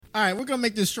All right, we're going to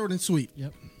make this short and sweet.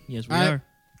 Yep. Yes, we All right? are.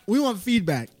 We want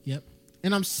feedback. Yep.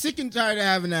 And I'm sick and tired of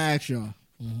having to ask y'all.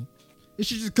 It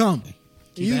should just come.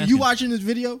 Keep You asking. watching this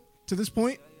video to this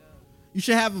point, you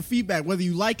should have a feedback. Whether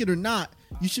you like it or not,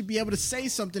 you should be able to say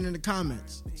something in the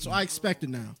comments. So I expect it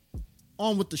now.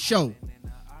 On with the show,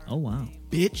 Oh, wow.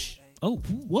 bitch. Oh,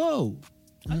 whoa.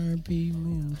 R&P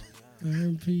mood,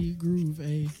 R&P groove,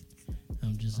 eh?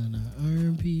 I'm just in a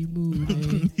R&P mood,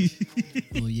 eh?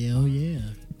 Oh yeah,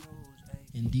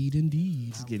 indeed.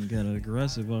 It's getting kind of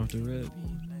aggressive off the rip.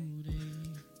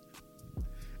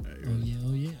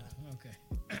 Oh yeah.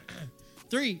 Okay.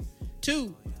 3,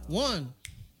 2, 1.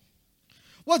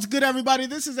 What's good, everybody?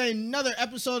 This is another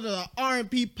episode of the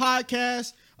R&P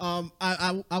podcast.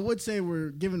 I would say we're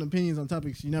giving opinions on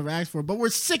topics you never asked for, but we're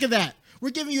sick of that. We're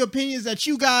giving you opinions that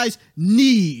you guys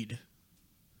need.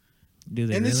 Do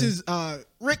they And this really? is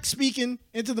Rick speaking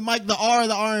into the mic, the R of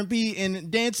the R&P, and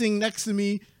dancing next to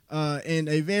me in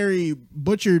a very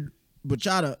butchered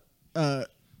bachata,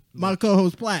 my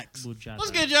co-host Plax.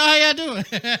 What's good, y'all? How y'all doing?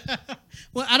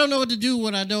 Well, I don't know what to do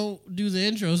when I don't do the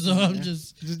intro, so I'm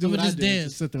just do I'm what gonna I just did. dance.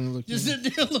 Just sit there and look. Just sit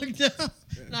there and look down.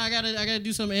 No, I gotta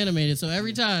do something animated. So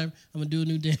every time I'm gonna do a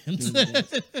new dance.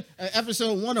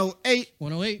 Episode 108.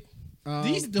 108.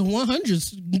 These the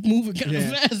 100s moving kind of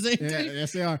fast, ain't Yeah, they?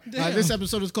 yes, they are. Damn. This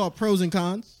episode is called Pros and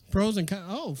Cons. Pros and cons.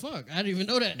 Oh fuck! I didn't even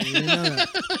know that. You know that.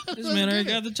 This man already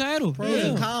got the title. Pros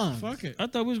and Cons. Fuck it. I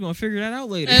thought we was going to figure that out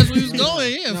later. As we was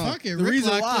going, yeah, No, fuck it. the Rick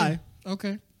reason locked why in.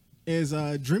 Okay. is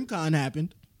DreamCon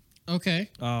happened, Okay.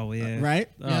 Oh, yeah. right?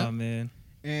 Oh, Yeah. man.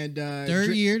 And Third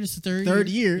year. This is the third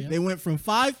year, Yep. they went from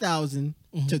 5,000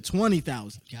 to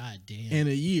 20,000 God damn. in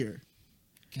a year.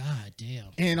 God damn.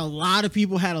 And a lot of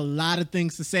people had a lot of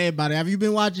things to say about it. Have you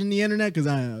been watching the internet? Because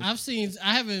I have.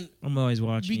 I haven't I'm always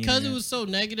watching. because it yeah. was so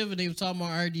negative and they were talking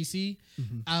about RDC.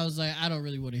 I was like, I don't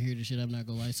really want to hear this shit. I'm not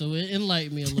gonna lie. So it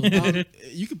enlightened me a little bit.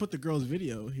 You can put the girl's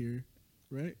video here,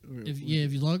 right? Or- If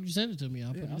you long as you send it to me,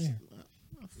 I'll put I'll it there.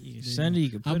 You can send it, you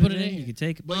can I'll put, put it it in, in. you can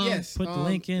take it. But yes, put the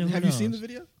link in. Have you seen the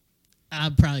video? I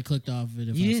probably clicked off of it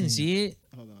if You I didn't seen see it?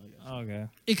 Hold on. Okay.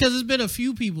 Because it's been a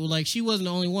few people. Like she wasn't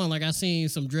the only one. Like I seen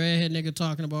some dreadhead nigga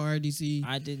talking about RDC.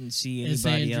 I didn't see And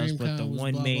saying anybody else but the DreamCon was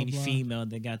one blah, main blah, blah. female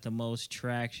that got the most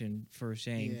traction for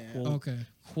saying, Yeah. quote, Okay.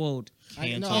 quote,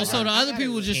 I- no, cancel. Oh, so the I other got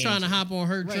people it. was just trying to hop on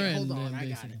her Wait, trend. hold on, then, I got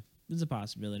basically. it. There's a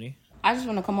possibility. I just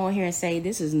want to come on here and say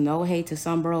this is no hate to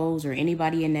some bros or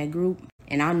anybody in that group.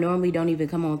 And I normally don't even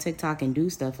come on TikTok and do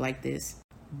stuff like this.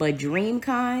 But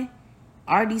DreamCon,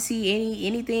 RDC,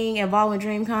 anything involving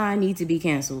DreamCon needs to be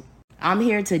canceled. I'm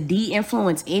here to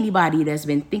de-influence anybody that's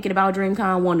been thinking about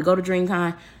DreamCon, wanting to go to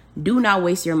DreamCon. Do not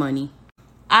waste your money.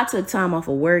 I took time off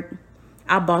of work.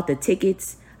 I bought the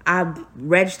tickets. I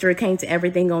registered, came to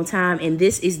everything on time. And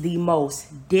this is the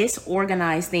most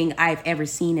disorganized thing I've ever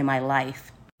seen in my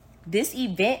life. This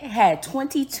event had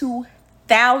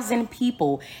 22,000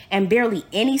 people and barely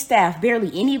any staff,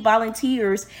 barely any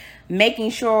volunteers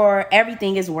making sure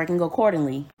everything is working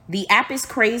accordingly. The app is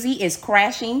crazy, it's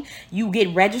crashing. You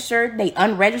get registered, they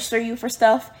unregister you for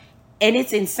stuff, and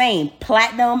it's insane.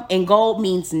 Platinum and gold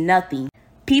means nothing.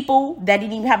 People that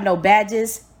didn't even have no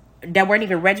badges, that weren't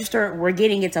even registered, were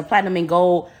getting into platinum and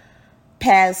gold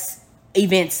pass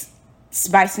events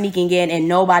by sneaking in, and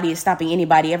nobody is stopping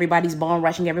anybody. Everybody's bone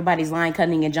rushing, everybody's line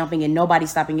cutting and jumping, and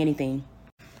nobody's stopping anything.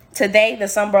 Today, the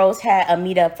Sun Bros had a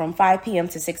meetup from 5 p.m.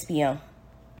 to 6 p.m.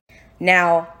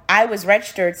 Now, I was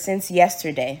registered since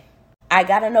yesterday. I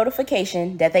got a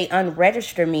notification that they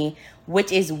unregistered me,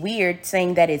 which is weird,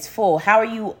 saying that it's full. How are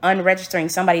you unregistering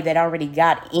somebody that already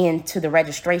got into the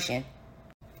registration?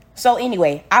 So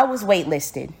anyway, I was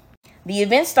waitlisted. The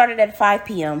event started at 5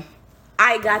 p.m.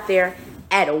 I got there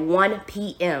at 1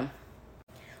 p.m.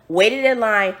 Waited in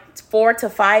line 4 to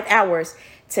 5 hours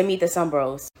to meet the Sun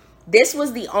Bros. This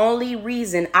was the only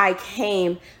reason I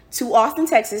came to Austin,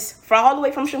 Texas, all the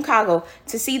way from Chicago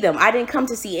to see them. I didn't come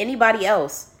to see anybody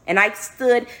else. And I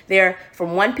stood there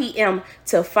from 1 p.m.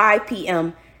 to 5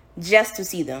 p.m. just to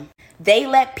see them. They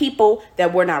let people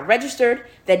that were not registered,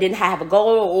 that didn't have a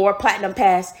gold or platinum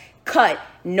pass, cut.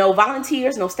 No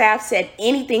volunteers, no staff said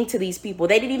anything to these people.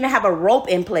 They didn't even have a rope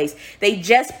in place. They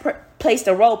just placed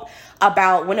a rope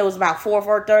about when it was about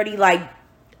 4:30. Like,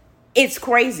 it's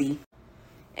crazy.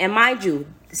 And mind you,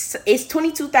 it's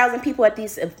 22,000 people at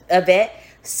this event.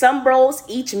 Sun Bros,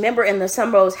 each member in the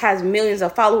Sun Bros has millions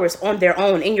of followers on their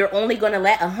own, and you're only going to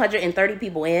let 130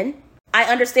 people in? I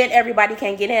understand everybody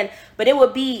can't get in, but it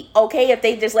would be okay if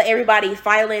they just let everybody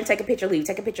file in, take a picture, leave,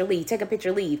 take a picture, leave, take a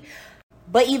picture, leave.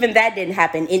 But even that didn't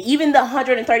happen. And even the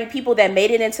 130 people that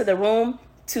made it into the room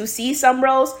to see Sun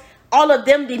Bros, all of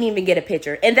them didn't even get a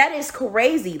picture. And that is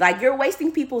crazy. Like, you're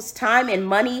wasting people's time and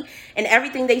money and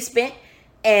everything they spent,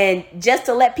 and just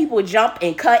to let people jump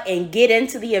and cut and get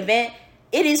into the event.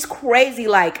 It is crazy.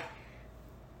 Like,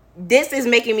 this is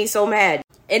making me so mad.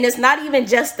 And it's not even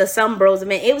just the Some Bros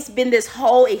event. It's been, this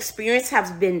whole experience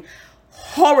has been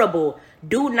horrible.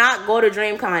 Do not go to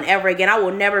DreamCon ever again. I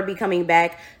will never be coming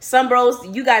back. Some Bros,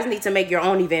 you guys need to make your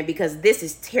own event because this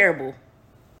is terrible.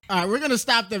 All right, we're gonna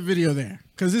stop that video there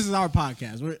because this is our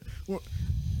podcast.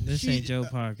 This ain't Joe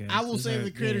podcast. I will This say our-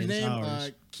 the creator's yeah, it's name,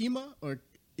 ours.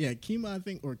 Kima, I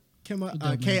think, or Kima,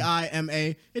 don't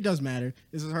Kima. It does matter.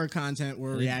 This is her content.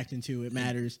 We're reacting to. It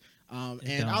matters.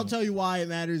 And I'll don't. tell you why it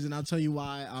matters, and I'll tell you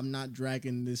why I'm not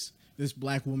dragging this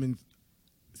black woman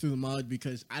through the mud,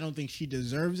 because I don't think she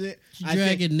deserves it. She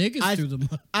dragging niggas through the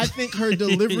mud. I think her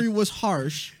delivery was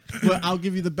harsh, but I'll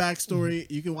give you the backstory.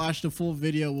 You can watch the full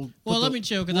video. Let me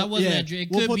chill, because I wasn't at Drake.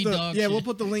 It could be dog Yeah, shit. we'll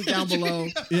put the link down below.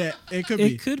 Yeah, it could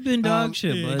be. It could have been dog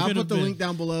shit, yeah. but I'll could've put the been. link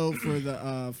down below for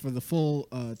the full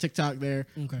TikTok there.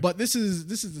 Okay. But this is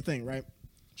the thing, right?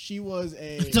 She was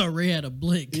a I thought Ray had a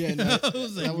blink. Yeah, no, I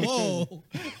was like, that was whoa.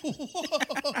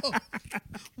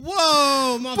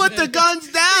 Whoa, my put the bad.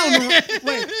 guns down.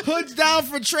 Wait, hoods down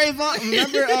for Trayvon.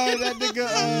 Remember that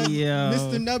nigga Yo.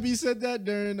 Mr. Nubby said that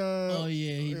during Oh,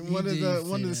 yeah, he one of did the say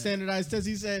one of the that. standardized tests.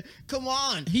 He said, "Come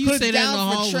on, He used hoods to say that in the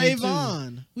down for hallway,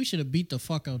 Trayvon." too. We should have beat the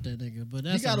fuck out that nigga, but He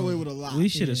that's got a away whole- with a lot. we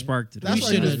should have Yeah. sparked it. That's We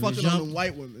why he was should've fucking on jumped. them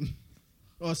white women.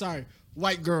 Oh, sorry,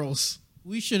 white girls.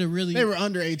 We should have really They were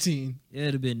under 18.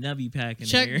 It'd have been Nubby packing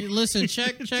check. there. Listen,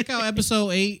 check out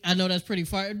episode 8. I know that's pretty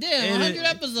far. Damn, 100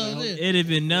 episodes. Yeah. It'd have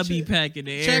been Nubby packing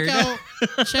the Check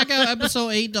air. check out episode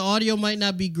 8. The audio might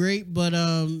not be great, but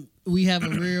we have a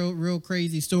real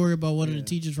crazy story about one of the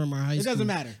teachers from our high It school. doesn't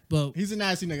matter. But He's a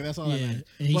nasty nigga. That's all that yeah, matters.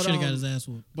 and he But, should have got his ass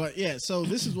whooped. But yeah, so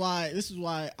this is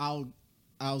why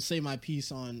I'll say my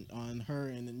piece on her,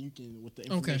 and then you can with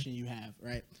the information you have.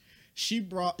 Right? She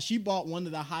bought one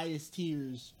of the highest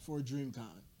tiers for DreamCon.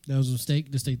 That was a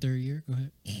mistake. This their third year. Go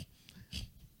ahead.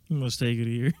 Mistake of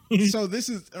the year. So this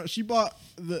is she bought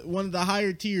one of the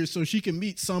higher tiers so she can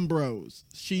meet some bros.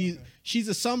 She's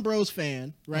a Some Bros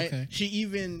fan, right? Okay. She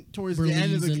even towards the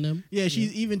end of Believes in the them.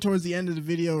 she's even towards the end of the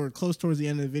video, or close towards the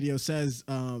end of the video, says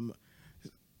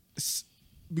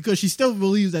because she still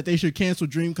believes that they should cancel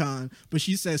DreamCon, but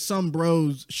she says some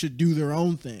bros should do their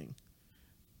own thing,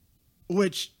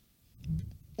 which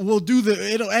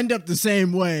it'll end up the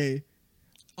same way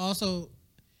Also,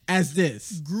 as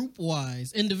this. group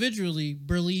wise, individually,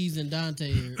 Burlees and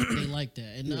Dante they like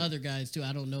that, and the other guys too.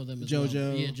 I don't know them as well.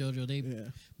 JoJo. Yeah, JoJo. They Yeah.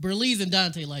 Burlees and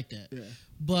Dante like that. Yeah.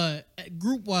 But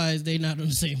group wise, they not on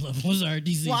the same level as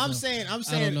RDC. Well, I'm so saying, I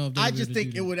don't know if they I would just do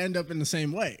think that. it would end up in the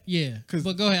same way. Yeah, 'Cause-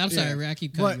 but go ahead. I'm yeah. sorry, Ray. I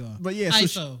keep cutting you off. But yeah,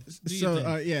 ISO, do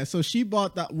your thing. so she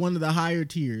bought one of the higher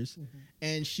tiers, Mm-hmm.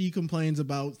 and she complains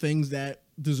about things that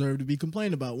deserve to be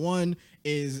complained about. One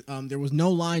is there was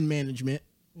no line management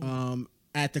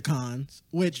at the cons,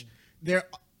 which there.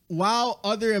 While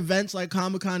other events like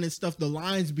Comic-Con and stuff, the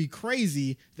lines be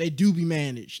crazy, they do be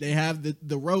managed. They have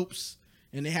the ropes,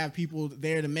 and they have people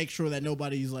there to make sure that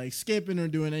nobody's like skipping or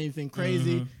doing anything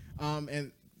crazy.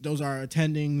 And those are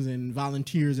attendings and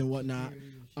volunteers and whatnot.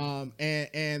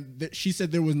 She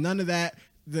said there was none of that.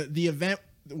 The event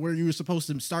where you were supposed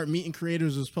to start meeting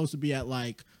creators was supposed to be at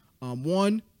like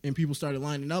 1, and people started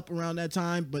lining up around that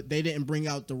time, but they didn't bring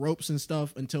out the ropes and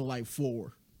stuff until like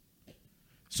 4.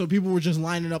 So people were just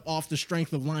lining up off the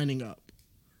strength of lining up.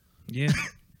 Yeah.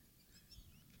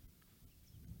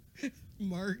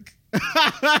 Mark,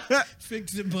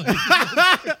 fix it, buddy.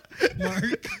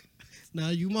 Mark, now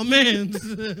you my man,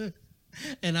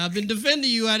 and I've been defending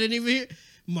you. I didn't even hear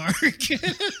Mark.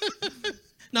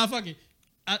 Nah, fuck it.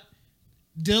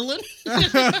 Dylan,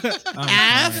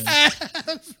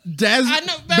 Des, I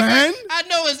know. Ben? I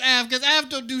know it's Av because Av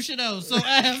don't do shit else. So Av,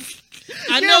 I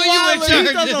Yeah, know you in Wilder, charge.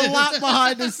 He does of a lot this.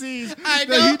 behind the scenes. I that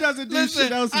know. he doesn't do Listen,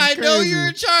 shit else. Is I know crazy. you're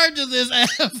in charge of this,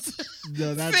 Av.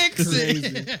 No, that's Fix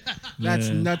crazy. it. That's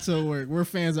Yeah. nutso work. We're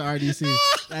fans of RDC.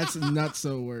 That's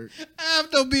nutso work. Av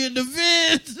don't be in the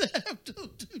vids. Av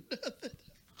don't do nothing.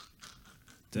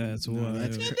 That's why.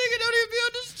 That nigga don't even be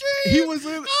on the street. He was.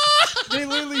 They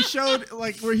literally showed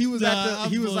like where he was at the.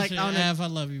 He was like on. Av, I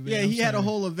love you, man. Yeah, I'm he had a sorry.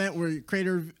 whole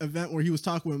creator event where he was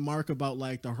talking with Mark about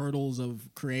like the hurdles of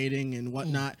creating and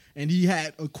whatnot, and he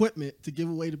had equipment to give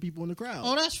away to people in the crowd.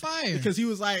 Oh, that's fire. Because he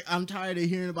was like, I'm tired of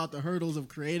hearing about the hurdles of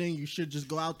creating. You should just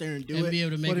go out there and do And it. be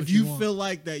able to make but if what you you want. feel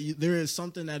like that there is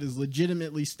something that is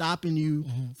legitimately stopping you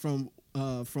from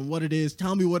what it is,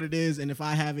 tell me what it is, and if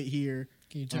I have it here,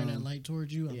 Can you turn that light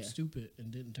towards you? I'm yeah. stupid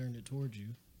and didn't turn it towards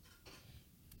you.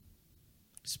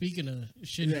 Speaking of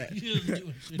shit, Yeah.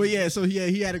 doing shit. But yeah, so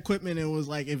he had equipment and was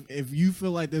like, if you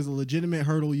feel like there's a legitimate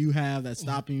hurdle you have that's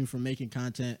stopping you from making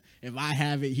content, if I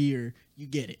have it here, you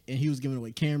get it. And he was giving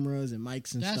away cameras and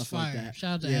mics and That's stuff like fire. that.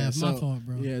 Shout out to Av. My fault,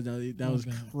 bro. Yeah, that My was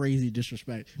bad. crazy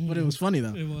disrespect, but it was funny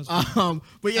though. It was.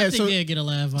 But yeah, I think so they'd get a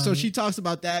laugh out so of she it. talks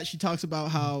about that. She talks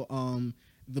about how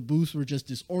the booths were just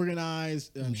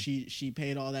disorganized. She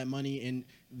paid all that money, and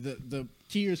the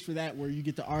tiers for that were you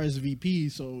get the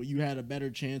RSVP, so you had a better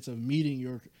chance of meeting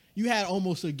you had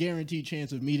almost a guaranteed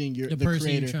chance of meeting the person you're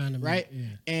creator, trying to meet, right? yeah.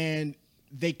 And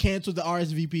they canceled the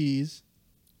RSVPs,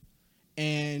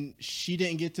 and she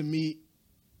didn't get to meet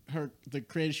the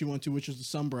creator she wanted to, which was the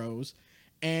Sunbros,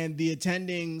 and the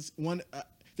attendings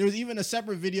there was even a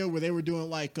separate video where they were doing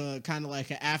like kind of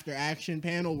like an after action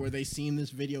panel where they seen this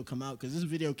video come out, because this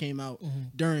video came out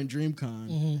during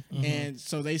DreamCon, and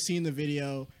so they seen the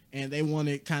video and they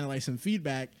wanted kind of like some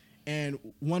feedback, and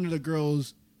one of the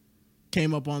girls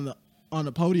came up on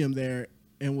the podium there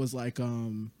and was like, I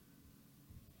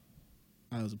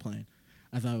was playing.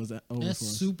 I thought it was over That's for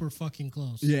us. super fucking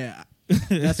close. Yeah,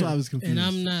 that's why I was confused.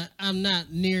 And I'm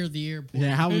not near the airport.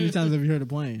 Yeah, how many times have you heard it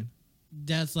playing?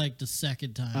 That's like the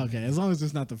second time. Okay, as long as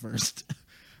it's not the first.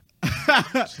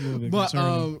 It's a little bit But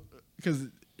concerning. because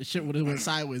shit would have went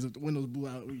sideways if the windows blew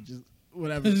out. We just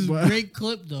whatever. This is a But, great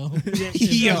clip though.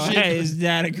 Yo, that is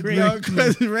not a great.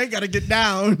 because Ray got to get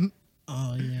down.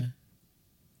 Oh yeah.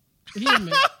 He'll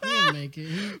make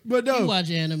it. But He no,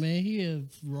 watch anime. He'll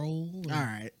roll. all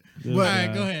right. Good But, All right,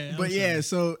 job. go ahead. But I'm yeah, sorry.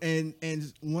 so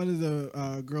and one of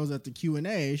the girls at the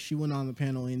Q&A, she went on the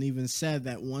panel and even said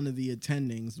that one of the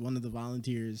attendings, one of the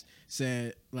volunteers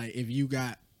said, like, if you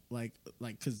got like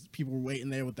because people were waiting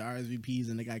there with the RSVPs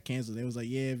and they got canceled, they was like,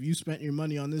 yeah, if you spent your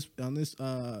money on this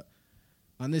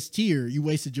tier, you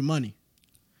wasted your money.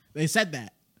 They said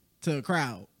that to the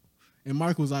crowd. And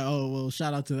Mark was like, oh, well,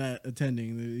 shout out to that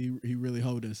attending. He really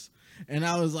hoed us. And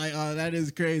I was like, oh, that is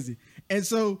crazy. And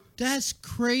so That's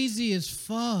crazy as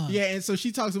fuck. yeah, and so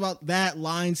she talks about that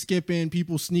line skipping,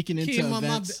 people sneaking into Kima,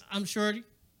 events. I'm shorty.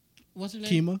 What's her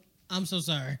name? Kima. I'm so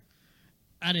sorry.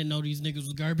 I didn't know these niggas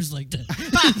was garbage like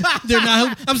that. They're not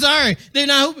hooping. I'm sorry. They're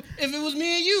not hooping. If it was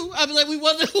me and you, I'd be like, we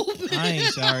wasn't hooping. I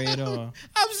ain't sorry at all.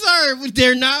 I'm sorry. but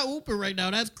They're not hooping right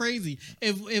now. That's crazy.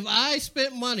 If I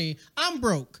spent money, I'm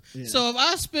broke. Yeah. So if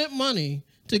I spent money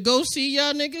to go see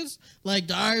y'all niggas, like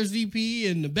the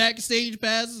RSVP and the backstage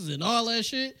passes and all that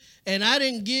shit, and I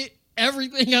didn't get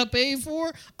everything I paid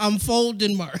for, I'm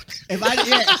folding Mark. If I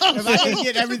didn't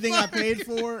get everything I paid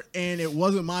for and it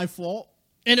wasn't my fault,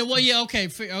 And it was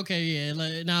okay, yeah.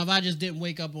 Like, now if I just didn't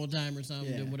wake up on time or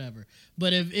something, Yeah. then whatever.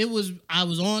 But if it was, I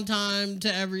was on time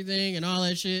to everything and all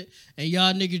that shit, and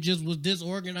y'all niggas just was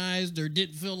disorganized or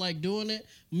didn't feel like doing it,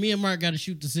 me and Mark got to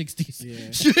shoot the 60s.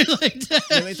 Yeah. Straight like that.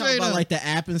 yeah, they talk Straight about up. like the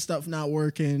app and stuff not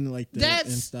working, like and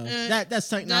That's, stuff. that's That's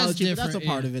technology, but that's a different,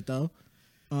 part yeah. of it though.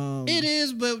 It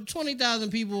is, but 20,000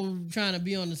 people trying to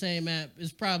be on the same app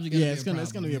is probably gonna Yeah, be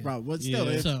it's gonna be a problem. But still,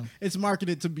 Yeah. it's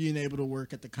marketed to being able to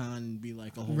work at the con and be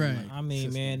like a whole Right. like, I mean,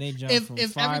 system. man, they jumped If from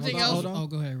if 5 everything to- else, hold on. oh,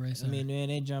 go ahead, Ray. I Sorry. mean, man,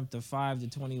 they jumped to 5 to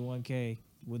 21K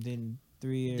within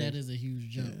 3 years. That is a huge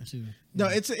jump too. No,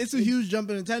 it's a huge jump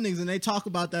in attendings, and they talk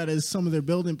about that as some of their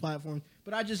building platforms.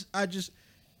 But I just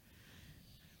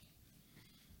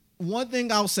one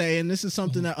thing I'll say, and this is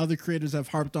something that other creators have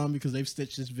harped on because they've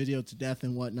stitched this video to death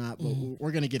and whatnot. But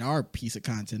we're gonna get our piece of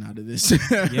content out of this.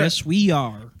 Yes, we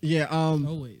are. Yeah.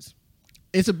 Always.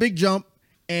 It's a big jump,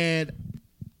 and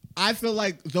I feel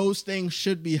like those things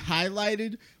should be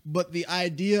highlighted. But the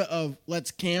idea of let's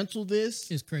cancel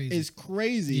this It's crazy. is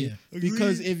crazy Yeah.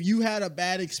 because if you had a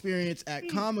bad experience at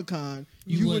Comic-Con,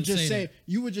 you would wouldn't just say say that.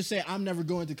 you would just say I'm never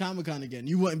going to Comic-Con again.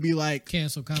 You wouldn't be like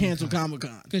Cancel Comic-Con. cancel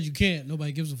Comic-Con. Because you can't.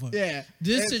 Nobody gives a fuck. Yeah.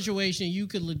 This And- situation, you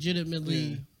could legitimately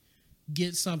Yeah.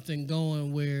 get something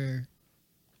going where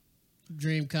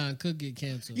DreamCon could get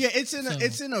canceled. Yeah, it's in So-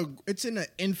 an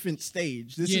infant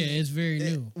stage. This Yeah, is, it's very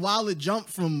new. While it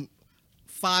jumped from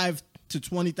 5 to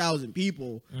 20,000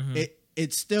 people,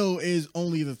 it still is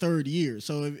only the third year.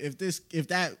 So if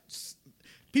that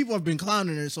people have been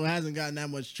clowning it, so it hasn't gotten that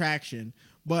much traction.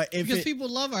 But if Because it, people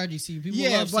love RDC. People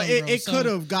yeah, love but Sunbro, it so could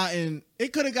have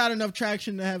got enough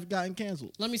traction to have gotten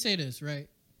canceled. Let me say this, right?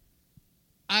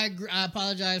 I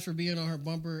apologize for being on her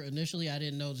bumper initially. I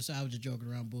didn't know this. I was just joking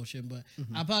around bullshit. But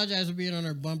I apologize for being on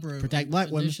her bumper Protect black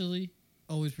women. initially.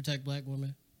 Always protect black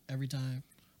women every time.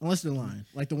 Unless they're lying,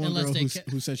 like the one Unless girl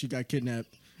they who said she got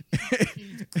kidnapped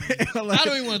I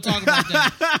don't even want to talk about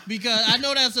that because I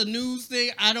know that's a news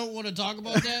thing. I don't want to talk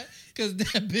about that because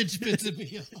that bitch pissing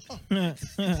me off.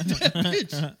 That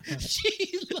bitch,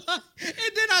 she lied.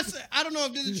 And then I said, I don't know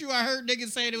if this is true. I heard niggas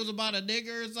saying it was about a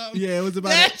nigga or something. Yeah, it was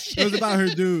about her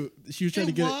dude. She was trying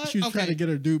to get trying to get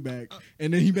her dude back,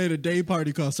 and then he made a day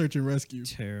party called Search and Rescue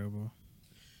Terrible.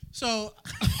 So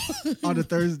on a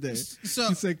Thursday. So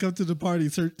He said, "Come to the party,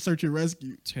 Search and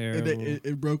Rescue." Terrible. And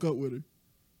it broke up with her.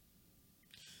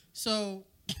 So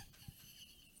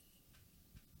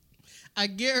I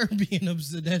get her being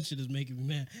upset. That shit is making me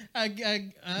mad.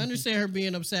 I understand her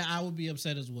being upset. I would be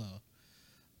upset as well.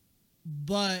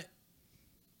 But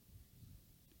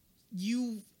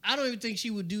I don't even think she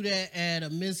would do that at a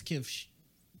Mizkif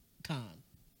con.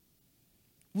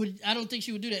 I don't think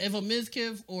she would do that. If a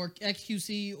Mizkif or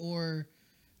XQC or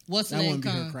what's the That name wouldn't be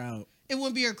con, her crowd. it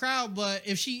wouldn't be her crowd. But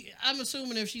I'm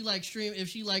assuming if she likes streamers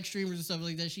and stuff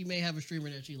like that, she may have a streamer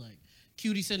that she like.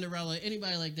 Cutie Cinderella,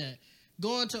 anybody like that.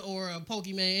 Or a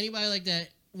Pokemon, anybody like that.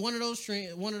 One of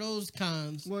those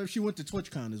cons. Well, if she went to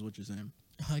TwitchCon, is what you're saying.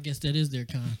 I guess that is their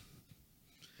con.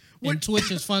 And Twitch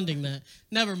is funding that.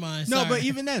 Never mind. No, Sorry. but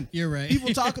even then, You're right.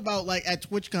 People talk about like at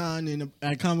TwitchCon and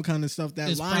at Comic-Con and stuff that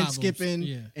There's line problems, skipping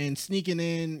yeah. and sneaking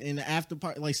in the after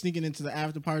part, like sneaking into the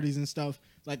after parties and stuff.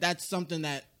 Like that's something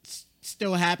that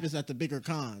still happens at the bigger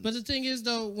cons. But the thing is,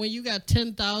 though, when you got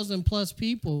 10,000 plus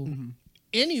people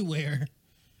anywhere,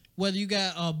 whether you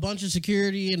got a bunch of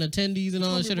security and attendees and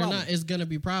all that shit or not, it's gonna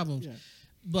be problems. Yeah.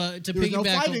 But to There was no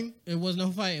piggyback, fighting. it was no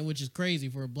fighting, which is crazy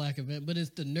for a black event. But it's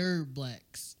the nerd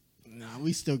blacks. Nah,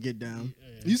 we still get down.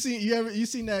 You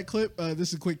seen that clip? This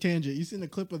is a quick tangent. You seen the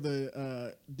clip of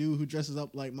the dude who dresses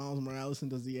up like Miles Morales and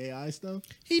does the AI stuff?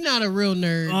 He not a real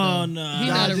nerd. Oh, though. no. He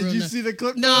Nah, not a did real you nerd. see the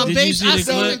clip? No, Did you based see I the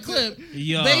saw clip? the clip.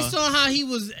 Yeah. Based on how he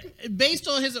was, based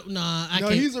on his, I No,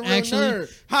 can't. he's a real actually,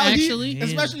 nerd. Actually, Yeah.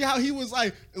 Especially how he was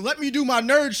like, "Let me do my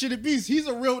nerd shit at peace." He's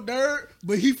a real nerd,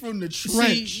 but he from the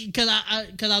trench. because I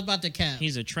was about to cap.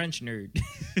 He's a trench nerd.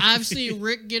 I've seen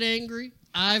Rick get angry.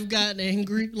 I've gotten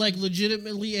angry, like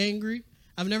legitimately angry.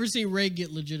 I've never seen Ray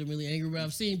get legitimately angry, but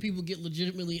I've seen people get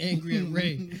legitimately angry at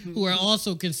Ray, who are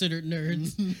also considered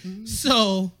nerds.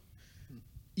 So,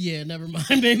 yeah, never mind.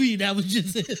 Maybe that was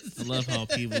just his. I love how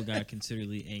people got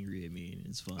considerably angry at me, and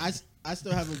it's fun. I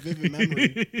still have a vivid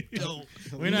memory. No,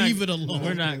 We're not- leave it alone.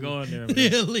 We're not going there. Man.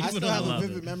 Yeah, leave I it still have alone. a love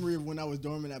vivid it. memory of when I was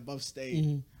dormant at Buff State.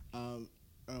 Mhm.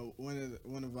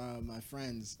 One of my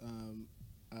friends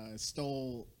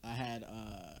stole. I had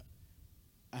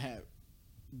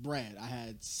bread. I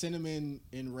had cinnamon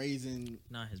and raisin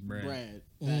Not his bread. bread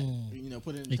that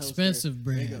put it in the Expensive toaster.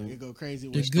 bread. It go crazy.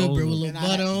 The with good bread with a and little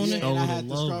butter on yeah, it. and I Stole had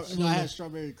the loaf. I had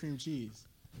strawberry cream cheese.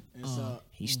 And so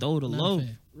He stole the Not loaf.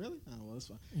 fair. really, oh well, that's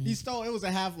fine. He stole. It was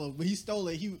a half loaf, but he stole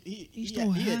it. He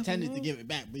stole half a intended to loaf? give it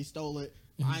back, but he stole it.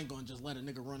 I ain't gonna just let a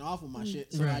nigga run off with my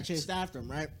shit, so I Right. chased after him.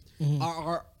 Right.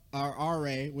 Our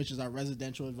RA, which is our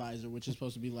residential advisor, which is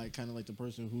supposed to be like kind of like the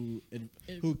person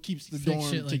who keeps the Fix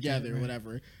dorm shit like together, that, or right.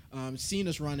 whatever, seen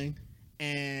us running,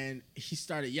 and he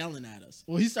started yelling at us.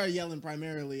 Well, he started yelling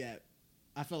primarily at.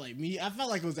 I felt like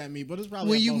it was at me, but it's probably.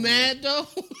 Were at you both of us. mad though?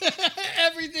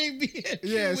 Everything being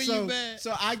Yeah, when so you mad.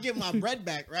 so I get my bread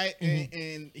back, right?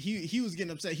 And he was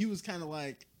getting upset. He was kind of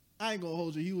like, I ain't gonna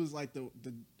hold you. He was like the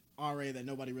RA that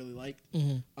nobody really liked.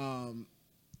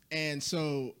 And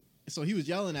so he was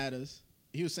yelling at us.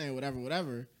 He was saying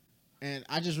whatever. And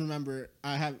I just remember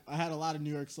I had a lot of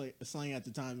New York slang at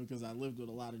the time because I lived with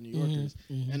a lot of New Yorkers.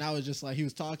 And I was just like, he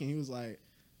was talking. He was like,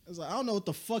 I was like, I don't know what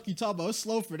the fuck you talking about. It's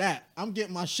slow for that. I'm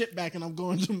getting my shit back and I'm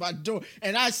going to my door.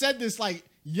 And I said this like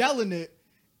yelling it,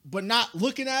 but not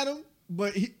looking at him.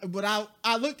 But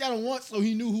I looked at him once, so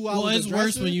he knew who I was. Well, it's worse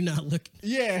addressing. when you're not looking.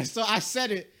 Yeah, so I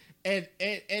said it,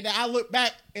 and I looked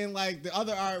back, and like the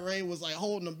other RA was like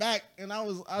holding him back, and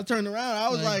I turned around, I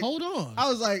was like, hold on. I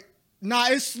was like, nah,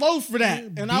 it's slow for that,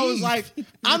 and I was Beef. like,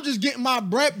 I'm just getting my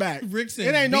bread back. Rick said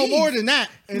it ain't no beef. more than that.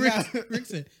 And Rick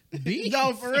said, "Beef."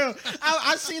 no, for real.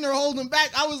 I seen her holding him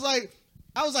back. I was like,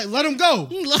 let him go.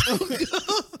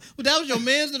 But that was your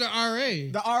man's or the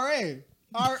RA? The RA.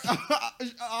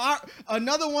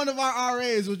 Another one of our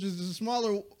RAs, which is a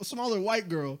smaller white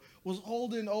girl, was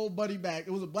holding old buddy back.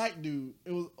 It was a black dude.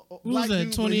 It was a black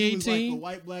that, dude, but he was like 2018? a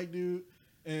white black dude.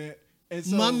 And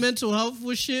so My mental health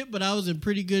was shit, but I was in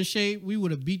pretty good shape. We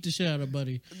would have beat the shit out of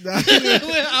Buddy.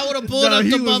 I would have pulled up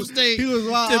he to was- Buff State he was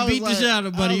wild. I to was beat the like- shit out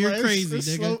of I Buddy. was You're like, crazy, it's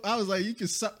nigga. slow. I was like, you can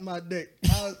suck my dick.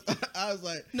 I was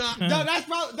like, Nah. no, that's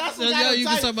what Yeah, got him you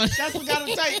can tight. suck my- That's what got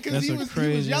him tight because That's he a was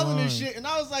crazy yelling line. and shit, and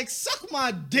I was like, suck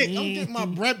my dick. I'm getting my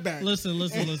bread back. Listen.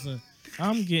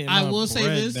 I'm getting I my will say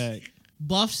bread this. back.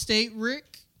 Buff State Rick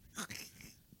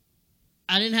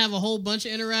I didn't have a whole bunch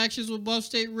of interactions with Buff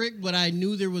State Rick, but I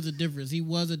knew there was a difference. He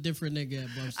was a different nigga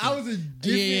at Buff State. I was a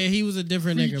different yeah, he was a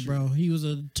different creature. nigga, bro. He was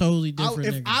a totally different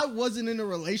If nigga. I wasn't in a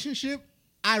relationship,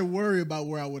 I'd worry about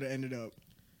where I would have ended up.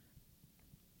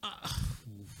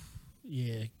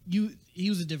 Yeah, he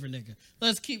was a different nigga.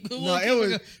 Let's keep going.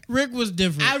 No, Rick was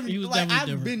different. I've He was definitely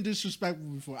different. been disrespectful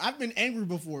before. I've been angry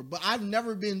before, but I've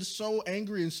never been so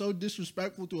angry and so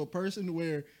disrespectful to a person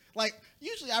where, like,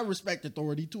 usually I respect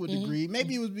authority to a degree.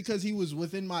 Maybe it was because he was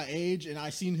within my age and I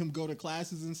seen him go to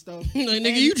classes and stuff. Like, nigga,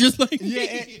 And- you just like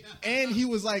yeah, and he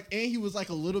was like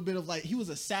a little bit of like he was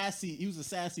a sassy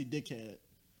dickhead.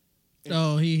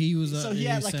 Oh, he was. So he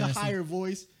had like sassy. a higher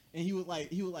voice, and he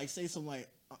would say some like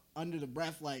under the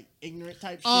breath like ignorant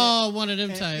type shit. Oh, one of them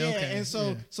And, type. yeah, Okay. and so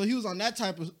yeah. so he was on that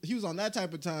type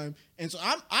of time, and so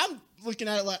I'm looking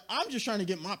at it like I'm just trying to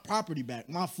get my property back,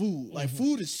 my food. Like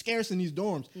food is scarce in these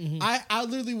dorms. I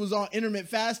literally was on intermittent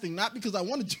fasting, not because I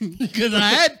wanted to, because I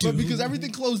had to, but because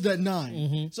everything closed at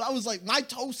 9. So I was like, my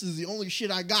toast is the only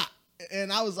shit I got,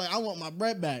 and I was like, I want my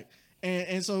bread back,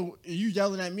 and so you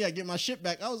yelling at me, I get my shit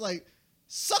back. I was like,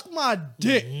 suck my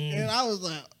dick, and I was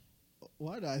like,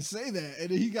 why did I say that? And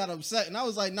then he got upset, and I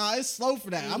was like, nah, it's slow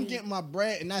for that. I'm getting my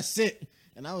bread, and that's it.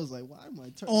 And I was like, why am I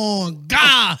turning? on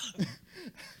God,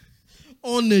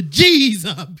 on the G's,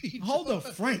 I beat. Hold the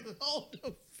Frank. Hold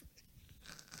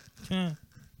the.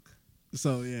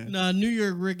 So yeah, Nah, New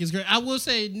York Rick is great. I will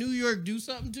say New York do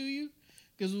something to you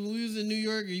because when we was in New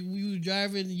York, we was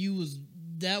driving.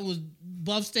 That was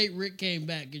Buff State Rick came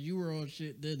back because you were on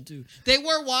shit then too. They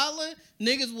were wilding,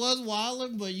 niggas was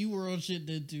wilding, but you were on shit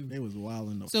then too. they was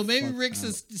wilding. So maybe Rick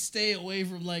should stay away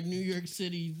from like New York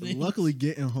City things. Luckily,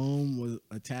 getting home was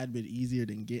a tad bit easier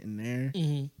than getting there,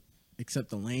 except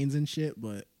the lanes and shit.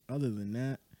 But other than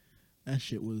that, that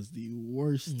shit was the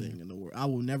worst thing in the world. I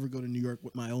will never go to New York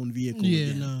with my own vehicle. Yeah,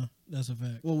 again. no, that's a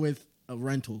fact. Well, with a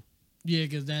rental. Yeah,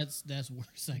 because that's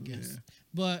worse, I guess. Yeah.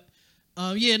 But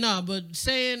but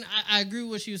saying I agree with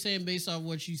what she was saying based off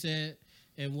what she said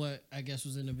and what I guess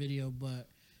was in the video. But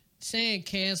saying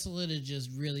cancel it is just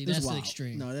really It's that's wild.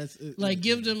 extreme. No, that's like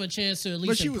give them a chance to at least.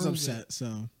 But she was improve upset, it.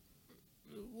 so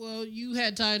Well, you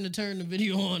had time to turn the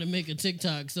video on and make a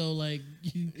TikTok, so like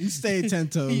you stayed 10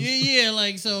 toes. yeah,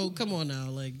 like so. Come on now,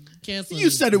 like cancel.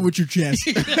 You said it with your chest.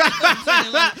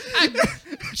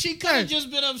 She could have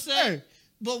just been upset, Hey.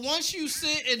 but once you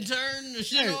sit and turn the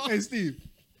shit hey, off, hey, Steve.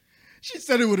 She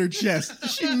said it with her chest.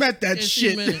 She meant that and she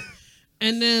shit. meant it.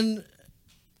 And then,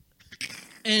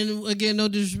 and again, no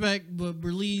disrespect, but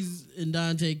Berlize and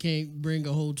Dante can't bring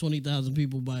a whole 20,000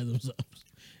 people by themselves.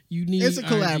 You need It's a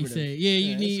collaborative. RDC. Yeah,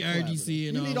 you it's need a RDC collaborative.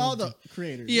 and you all need all them. the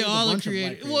creators. Yeah, There's a all the bunch of black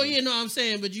creators. Well, creators. you know what I'm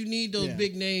saying, but you need those Yeah.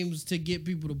 big names to get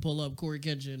people to pull up. Corey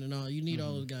Kenshin and all. You need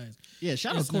all those guys. Yeah,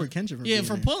 shout out It's Corey not- Kenshin for Yeah, being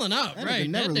for there. pulling up, That right? nigga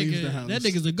never leaves the house. That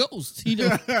nigga's a ghost. He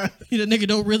don't. The nigga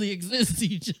don't really exist.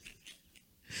 He just.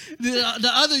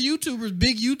 The other YouTubers,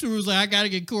 big YouTubers, like I gotta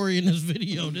get Corey in this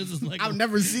video. This is like I'll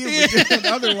never see him again.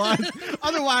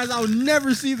 Otherwise, I'll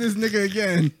never see this nigga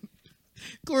again.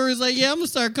 Corey's like, yeah, I'm gonna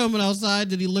start coming outside.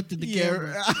 Then he looked at the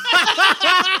camera.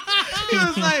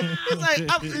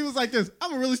 he was like this. I'm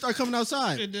gonna really start coming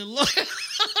outside. And then look.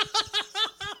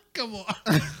 Come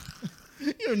on.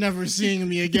 You're never seeing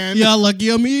me again. Y'all lucky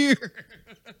I'm here.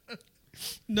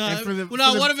 No, And for the, well,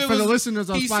 no, for what the, if it for was the listeners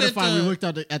on he sent Spotify, the- we looked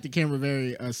at the camera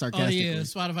very Oh sarcastically. yeah,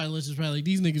 Spotify listeners probably like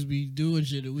these niggas be doing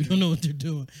shit that we don't know what they're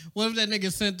doing. What if that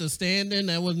nigga sent the stand in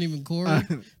that wasn't even Corey?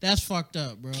 That's fucked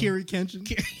up, bro. Kerry Kenshin.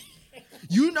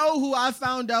 You know who I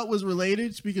found out was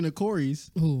related? Speaking of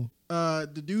Corey's, Who?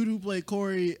 the dude who played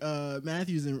Corey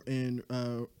Matthews in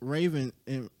Raven,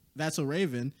 and That's a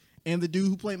Raven, and the dude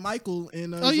who played Michael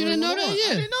in. Oh, you didn't know that?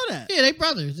 Yeah, I didn't know that. Yeah, they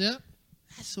brothers. Yeah,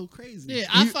 That's so crazy. yeah.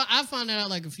 I found that out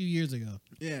like a few years ago.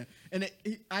 Yeah, and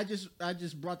I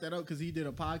just brought that up because he did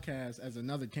a podcast as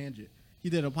another tangent. He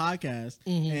did a podcast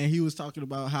and he was talking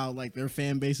about how like their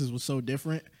fan bases was so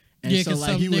different. And Yeah, so 'cause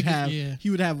like some he would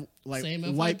niggas- have like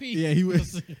Same white FYP. yeah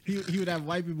he would have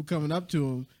white people coming up to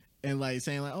him and like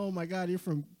saying like, oh my god, you're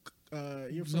from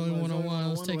Zoe 101,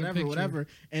 let's take a picture. whatever,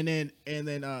 and then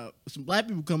some black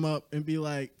people come up and be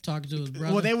like, Talking to his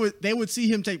brother. well, they would see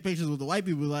him take pictures with the white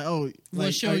people, like, oh, What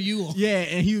like, show you on? Yeah,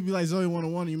 and he would be like, Zoe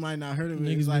 101, you might not heard of it.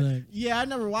 Niggas He's be like, like- yeah, I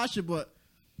never watched it, but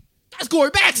that's Corey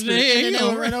Baxter. Yeah, and then you they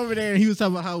know, ran over there, and he was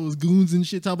talking about how it was goons and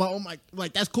shit. Talking about, oh my,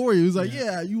 like that's Corey. He was like,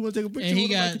 yeah, you want to take a picture? And he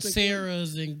with him? I got can take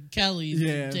Sarah's and Kelly's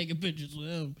Yeah. taking pictures with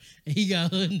him. And he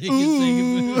got her niggas Ooh,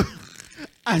 taking pictures.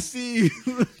 I see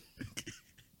you.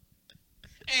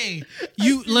 Hey,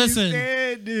 you listen.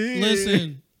 Standing.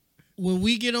 Listen, when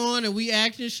we get on and we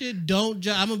act and shit, don't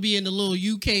I'm gonna be in the little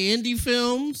UK indie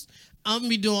films. I'm gonna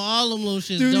be doing all them little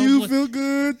shits. Do Don't you play- feel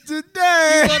good You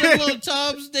today? know them little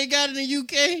tubs they got in the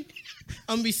UK?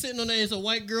 I'm gonna be sitting on there. It's a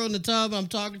white girl in the tub. I'm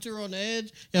talking to her on the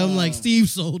edge. And I'm like, Steve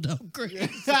sold out crazy.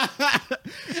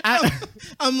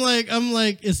 I'm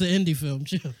like, it's an indie film.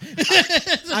 Chill.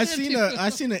 I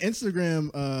seen an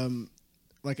Instagram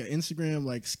like an Instagram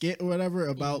like skit or whatever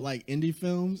about like indie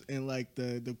films and like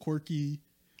the quirky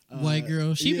White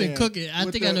girl. She been cooking. I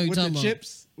with think I know you're talking the about.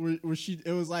 chips where it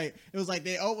was like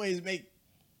they always make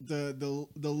the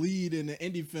lead in the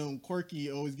indie film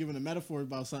quirky, always giving a metaphor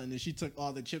about something, and she took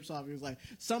all the chips off. It was like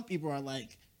some people are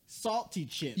like salty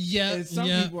chips, and some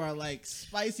people are like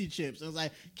spicy chips. It was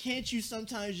like, can't you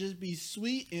sometimes just be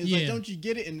sweet? And it's like, don't you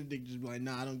get it? And the dick just be like,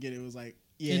 nah, I don't get it. It was like,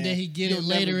 yeah, And then he get it you'll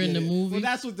later never in get the it. movie. Well,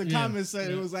 that's what the Yeah. comments said.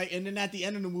 Yeah. It was like, and then at the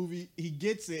end of the movie, he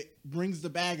gets it, brings the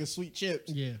bag of sweet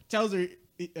chips, Yeah. tells her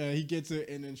he gets it,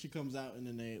 and then she comes out, and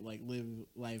then they like live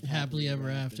life Happily ever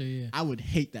after. Yeah. I would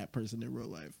hate that person in real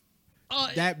life.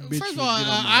 That That bitch first of would all, get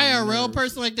on an my IRL nerves.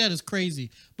 person like that is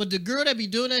crazy. But the girl that be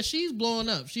doing that, she's blowing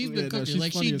up. She's been Yeah, no, cooking. she's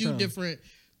Like funny she as do hell. different,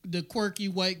 the quirky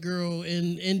white girl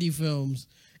in indie films,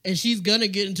 and she's gonna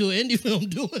get into an indie film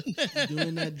doing that.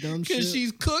 Doing that dumb shit. Because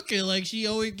she's cooking. Like she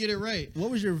always get it right. What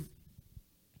was your?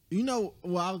 You know,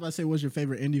 well, I was about to say, what's your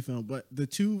favorite indie film? But the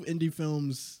two indie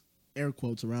films, air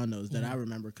quotes around those that I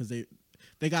remember because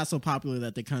they got so popular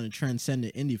that they kind of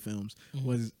transcended indie films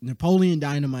was Napoleon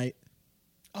Dynamite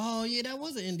Oh yeah, that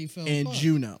was an indie film. and Fuck.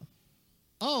 Juno.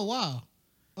 Oh wow.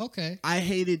 Okay. I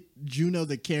hated Juno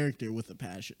the character with a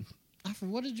passion.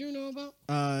 What did you know about?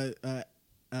 know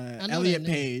Elliot that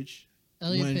name. Page.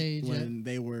 Elliot Page. When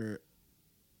they were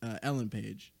Ellen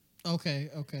Page Okay.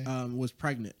 was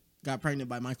pregnant, got pregnant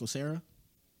by Michael Cera.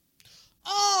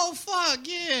 Oh fuck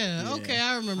yeah. Yeah. Okay,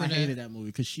 I remember I that. hated that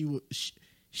movie because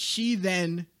she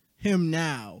then him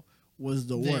now was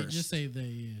the They, worst. just say they.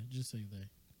 Yeah. Just say they.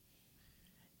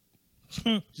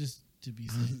 Just to be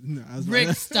safe. No, I was Rick,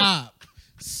 about stop.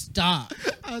 Stop.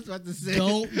 I was about to say.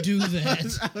 Don't do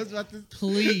that. I was about to.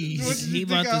 Please. What Is did he you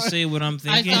about think to I- say what I'm I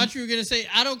thinking? thought you were gonna say.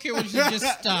 I don't care what you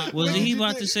just stop. Was What he did you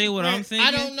about to think? say what I'm Wait, thinking?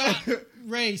 I don't know.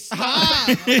 Ray, stop.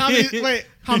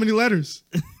 How many letters?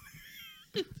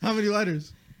 How many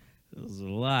letters? It was a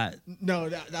lot. No,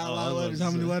 not a lot I of was letters. about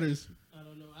How to many say. letters? I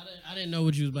don't know. I didn't know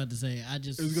what you was about to say. I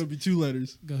just It was gonna be 2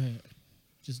 letters. go ahead.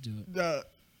 Just do it.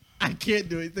 I can't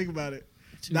do it. Think about it.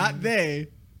 Two Not they.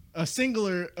 A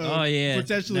singular. Oh yeah.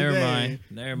 Potentially Never they. mind.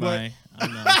 Never but- mind. I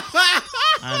know.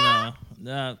 I know.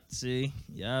 No, see,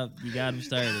 you got him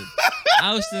started.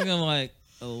 I was thinking like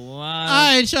a lot.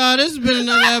 All right, y'all. This has been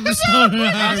another episode of the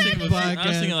I was Iron thinking,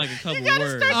 Podcast. like a couple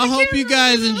words. I hope you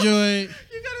guys enjoyed.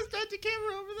 You gotta start the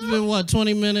camera over It's there. been what,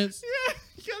 20 minutes? Yeah,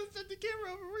 you gotta start the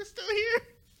camera over. We're still here.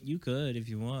 You could if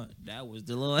you want. That was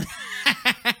the Lord.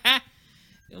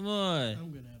 Come on.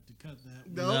 I'm gonna have to cut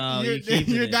that. No, you're, you're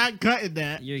keeping you're it. not cutting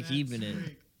that. You're keeping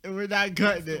it. We're not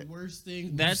cutting The it. worst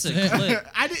thing. That's a you said. clip.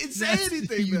 I didn't say That's-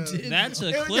 anything. you though. did. That's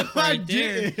a No, clip I right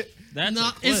there. didn't. That's No,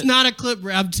 a clip. it's not a clip,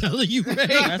 Ray. I'm telling you, Ray.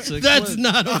 That's a That's clip.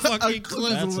 not a fucking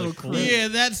clip. That's a little clip. Yeah,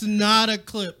 that's not a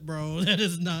clip, bro. That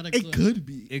is not a clip. It could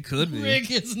be. It could be. Rick,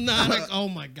 it's not a. Oh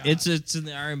my god. It's in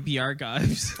the RMP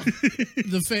archives.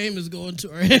 the fame is going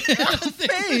to our head.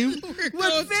 Fame? We're What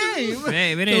going to- fame?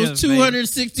 Babe, it ain't Those no fame.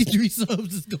 263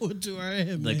 subs is going to our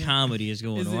head. The man. comedy is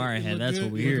going Is to it- our it head. look That's good?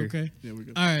 what we It hear. look okay. There we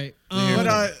go. All right. Here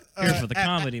But Here for the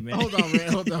comedy, man. Hold on,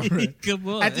 man. Hold on, man. Come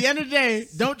on. At the end of the day,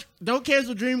 don't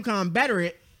cancel DreamCon. Better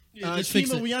it. Yeah, just fix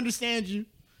Kima, it. we understand you.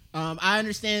 I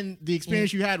understand the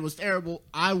experience you had was terrible.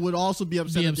 I would also be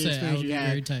upset at the I experience would you be had.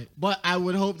 very tight. But I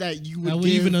would hope that you would I would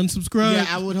give, even unsubscribe. Yeah,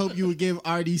 I would hope you would give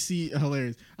RDC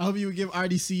hilarious. I hope you would give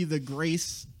RDC the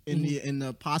grace in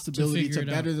the possibility figure to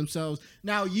it better out. themselves.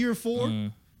 Now year 4,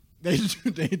 Mm.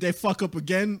 they fuck up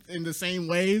again in the same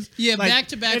ways. Yeah, Like,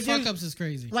 back-to-back if there's- fuck-ups is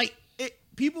crazy. Like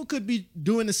people could be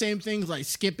doing the same things like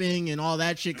skipping and all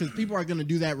that shit because people are going to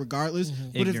do that regardless. Mm-hmm.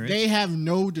 But Ignorance. if they have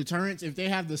no deterrence, if they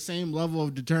have the same level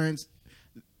of deterrence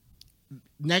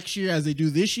next year as they do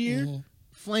this year, Mhm.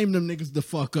 flame them niggas the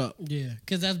fuck up. Yeah,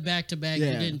 because that's back-to-back.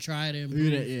 Yeah. You didn't try to Yeah,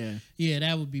 improve. yeah, Yeah,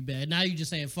 that would be bad. Now you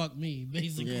just saying fuck me,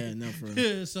 basically. yeah. No, for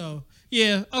real. So,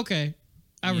 yeah, okay.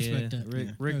 I respect Yeah, that. Rick,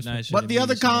 I Rick respect nice. But the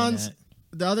other cons,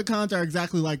 the other cons are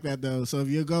exactly like that though. So if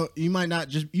you go, you might not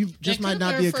just That might could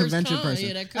not be be her a first convention con. person.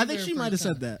 Yeah, that could I be think her she might have first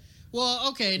said con. that. Well,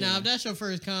 okay, now if that's your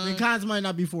first con, The cons might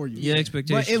not be for you. Your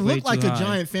expectations But it way looked like too a high.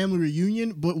 giant family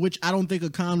reunion, but which I don't think a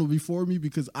con will be for me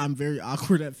because I'm very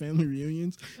awkward at family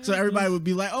reunions. So everybody would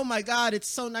be like, "Oh my god, it's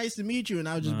so nice to meet you," and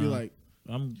I would just be Nah. like,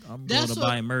 I'm going that's to what-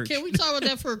 buy merch. Can we talk about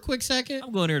that for a quick second?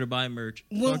 I'm going here to buy merch.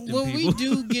 Fuck When them we people.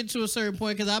 do get to a certain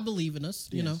point, because I believe in us,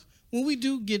 you Yes. know, when we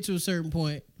do get to a certain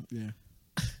point, "Yeah,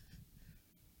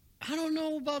 I don't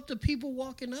know about the people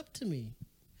walking up to me.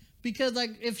 Because,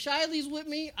 like, if Shiley's with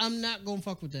me, I'm not going to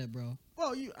fuck with that, bro.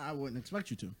 Well, I wouldn't expect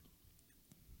you to.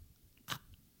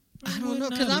 I don't know,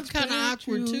 because I'm kind of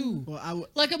awkward, too. Well, I would.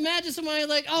 Like, imagine somebody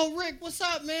like, oh, Rick, what's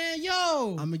up, man?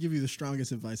 Yo. I'm gonna give you the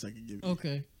strongest advice I could give you.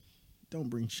 Okay. Don't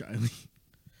bring Shiley.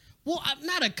 Well, I'm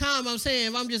not a com. I'm saying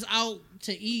if I'm just out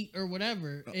to eat or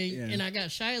whatever, and I got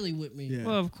Shiley with me. Yeah.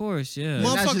 Well, of course, yeah.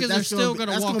 Motherfuckers are still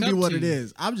gonna walk That's gonna be up what to it you.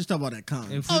 is. I'm just talking about that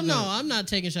con. If Oh we no, go- I'm not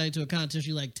taking Shiley to a con until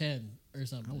she like 10 or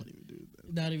something. I wouldn't even do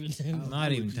that. Not even 10.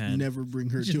 Not even 10. Never bring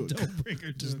her Just to it. don't bring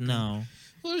her to Just a con. no.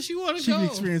 Well, if she want to She go, can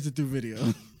experience it through video.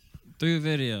 Through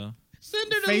video.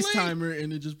 send her the link. FaceTime her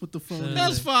and then just put the phone. in.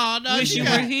 That's fine. No, Wish she you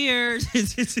got- were here.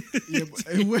 Yeah,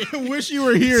 but wish you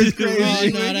were here is Oh,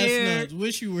 crazy. no, that's here. nuts.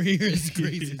 Wish you were here is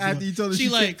crazy. After you told her She she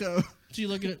like- can't go. She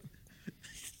looking at.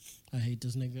 I hate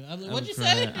this nigga. I'm like, I'm what'd you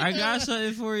crying. say? I got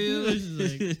something for you.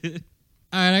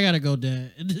 All right, I gotta go,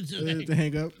 Dad. To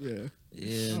hang up. Yeah.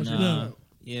 Yeah, Oh, she nah. know.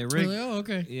 Yeah, Really? Rick. Oh,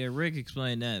 okay. Yeah, Rick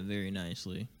explained that very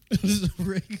nicely.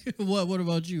 Rick, what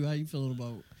about you? How you feeling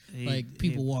about like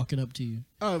people walking up to you?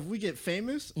 Oh, if we get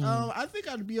famous, I think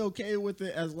I'd be okay with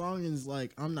it as long as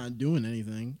like I'm not doing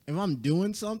anything. If I'm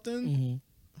doing something,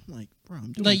 I'm like, bro,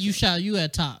 I'm doing Like you something. you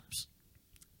at Tops.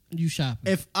 You shopping.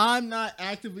 If I'm not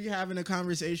actively having a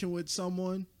conversation with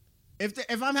someone, if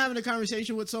I'm having a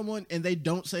conversation with someone and they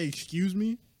don't say excuse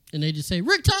me, And they just say,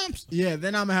 Rick Tops. yeah,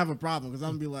 then I'm gonna have a problem because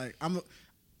I'm gonna be like,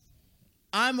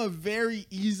 I'm a very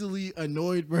easily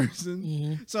annoyed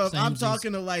person. So if Same I'm just-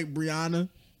 talking to like Brianna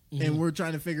and we're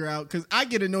trying to figure out, because I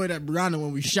get annoyed at Brianna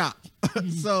when we shop.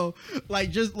 So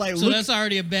like just like So that's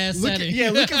already a bad setting.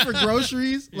 looking for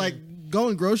groceries, like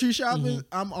going grocery shopping.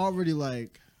 I'm already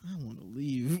like, I want to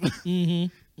leave.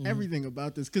 Everything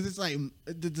about this because it's like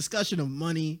the discussion of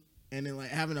money. And then like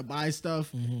having to buy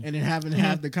stuff, and then having to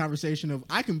have the conversation of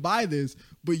I can buy this,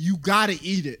 but you gotta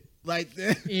eat it, like,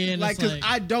 Yeah, like because like-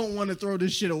 I don't want to throw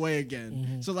this shit away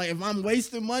again. So like if I'm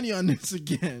wasting money on this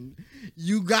again,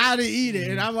 you gotta eat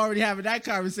it, and I'm already having that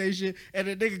conversation, and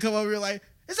the nigga come over here like,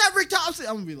 is that Rick Thompson?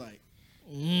 I'm gonna be like,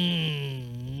 Wow,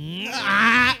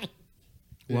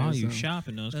 Yeah, you so-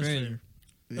 shopping though. It's That's crazy.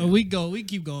 fair. We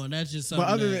keep going. That's just something.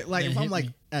 but other that, than like that if I'm hit like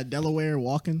me. at Delaware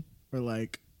walking or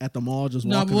like at the mall just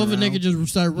No, walking but what if a around, nigga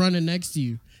just start running next to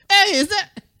you? Hey, is that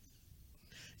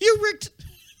you, Rick?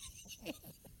 Hey,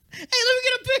 let me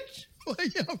get a picture. While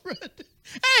y'all run.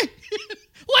 Hey,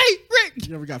 wait, Rick.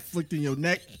 you ever got flicked in your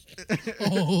neck?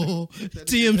 Oh,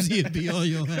 TMZ would be on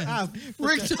your Ah, ass.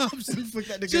 flick Rick that- Thompson flick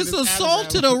that nigga in just his Adam's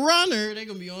assaulted apple. a runner. They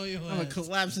gonna be on your I'm gonna ass.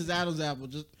 collapse his Adam's apple.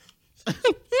 Just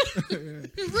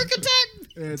Rick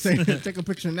attack. take a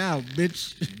picture now,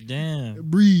 bitch. Damn.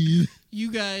 Breathe.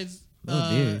 You guys,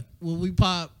 Oh, dear. when we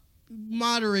pop,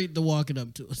 moderate the walking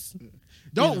up to us.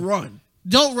 Don't run.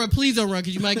 Don't run, please don't run,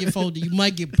 because you might get folded. You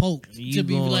might get poked. You to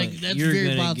be going- like that's you're very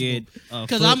gonna possible. get a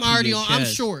Because foot I'm to already your on. I'm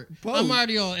chest. short. Poked. I'm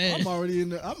already on edge. I'm already in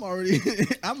the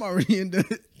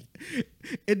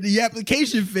in the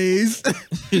application phase. I'm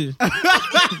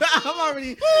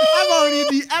already in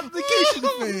the application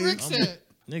phase. Rick said,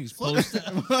 Niggas posted.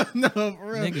 No,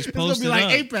 for real. Niggas It's gonna be posted like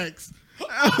up. Apex.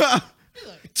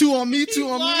 2 on me, 2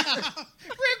 on me. Rick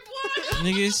blind.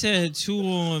 Nigga said 2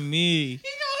 on me. He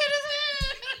gonna hit his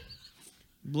head.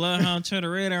 Bloodhound turn the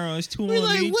radar on. It's 2 We on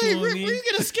like, me, 2 wait, on Rick, me. where you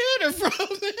get a scanner from?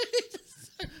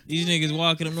 These niggas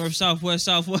walking up north, south, west,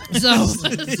 southwest. It's like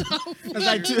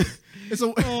it's a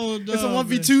Oh, no, it's a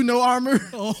 1v2, no armor.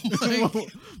 Oh my God.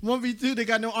 1v2, they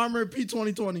got no armor.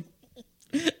 P2020.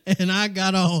 And I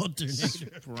got an alternator.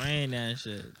 Spraying that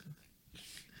shit.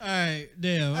 All right,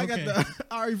 damn. I Okay. got the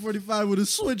RE45 with a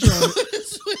switch on it.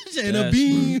 Switch and a That's-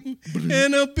 beam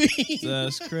and a beam.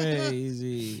 That's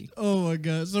crazy. Oh my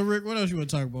god! So Rick, what else you want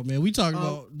to talk about, man? We talked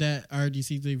about that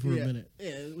RDC thing for a minute.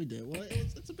 Yeah, we did. Well,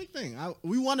 it's a big thing.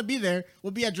 We want to be there.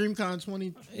 We'll be at DreamCon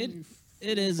 2025.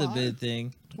 It is a big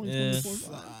thing. Yeah.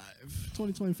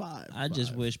 2025. I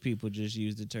just wish people just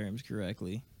use the terms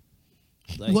correctly.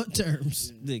 Like What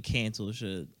terms? the cancel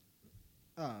shit.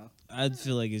 Uh, I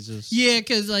feel like it's just Yeah,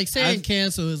 because like saying I've-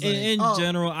 cancel is like in Oh.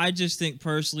 general. I just think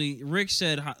personally, Rick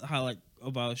said how like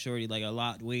about Shorty like a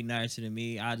lot way nicer than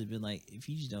me. I'd have been like, if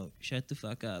you just don't shut the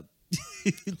fuck up.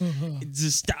 I was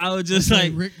just that's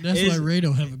like why Rick. That's it's- why Ray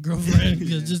don't have a girlfriend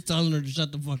because just telling her to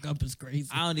shut the fuck up is crazy.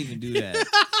 I don't even do that,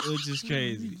 which is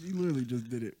crazy. he literally just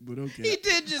did it, but okay. He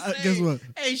did just say, guess what?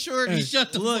 "Hey, Shorty, Hey,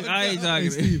 shut the Look, fuck I ain't up." talking. Hey,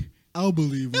 Steve, I'll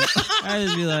believe it. I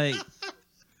just be like,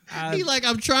 He like,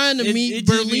 I'm trying to it meet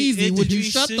just be- Berlizzi. it Would just you be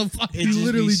shut the sim- fuck? It He just be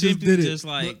literally just simply did it. Just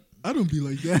like I don't be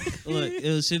like that. Look,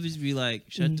 it'll simply be like,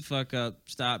 shut the fuck up,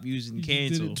 stop using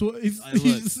cancel. Did it twice. I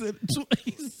He look. just said it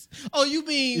twice. Oh, you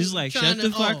mean It's like, trying shut the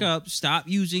to- fuck oh. up, stop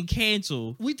using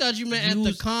cancel. We thought you meant at the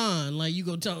Use- con, like you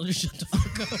go tell her to shut the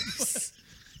fuck up.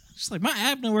 It's like, my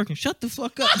app not working. Shut the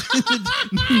fuck up.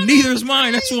 Neither's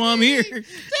mine. That's why I'm here.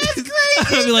 That's crazy.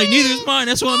 I'll be like, neither's mine.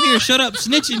 That's why I'm here. Shut up,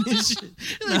 snitching and shit.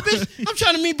 Like, bitch, I'm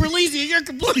trying to meet Berlizzi and you're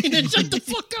complaining. Shut the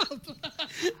fuck up.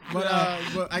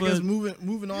 But I guess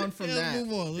moving on from Yeah, that.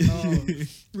 move on.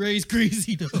 Ray's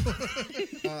crazy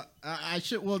though. I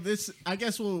should. Well, this. I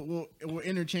guess we'll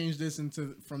interchange this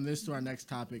from this to our next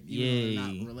topic, even though they're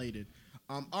Yay. not related.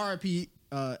 R.I.P.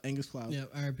 Angus Cloud. Yeah,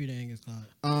 R.I.P. to Angus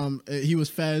Cloud. He was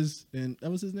Fez, and that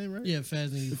was his name, right? Yeah,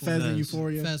 Fez and Euphoria. Fez and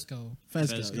Euphoria. Fesco.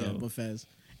 Fezco, yeah, but Fez.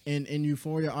 And in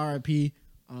Euphoria, R.I.P.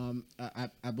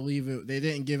 I believe they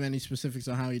didn't give any specifics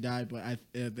on how he died, but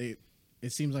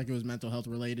it seems like it was mental health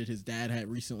related. His dad had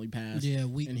recently passed. Yeah, a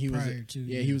week and he prior was to.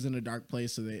 he was in a dark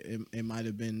place, so it might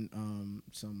have been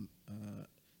some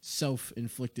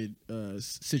self-inflicted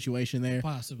situation there,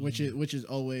 Possibly, which is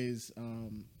always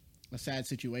a sad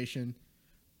situation.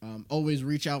 Always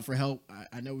reach out for help.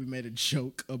 I know we made a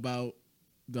joke about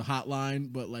the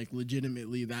hotline, but like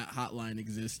legitimately that hotline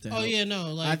exists to Oh help. yeah,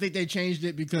 no, like I think they changed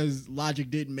it because Logic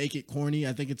didn't make it corny.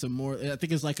 I think it's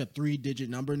like a 3-digit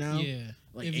number now. yeah,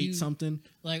 Like If 8 you- something.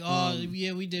 Like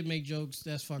yeah, we did make jokes.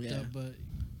 That's fucked Yeah. up, but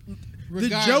The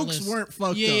jokes regardless- weren't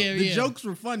fucked Yeah, up. yeah, The yeah. jokes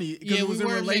were funny because Yeah, it was we in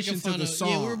weren't relation making to fun the of. song.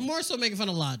 Yeah, we were more so making fun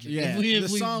of Logic. Yeah, if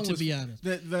the we, song to was, be honest.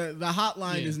 The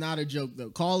hotline Yeah. is not a joke though.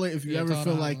 Call it if you Yeah, ever call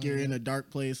feel the like hotline, you're in yeah. a dark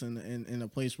place and in a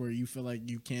place where you feel like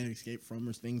you can't escape from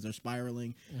or things are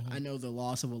spiraling. Mm-hmm. I know the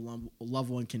loss of a loved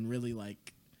one can really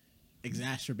like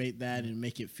exacerbate that and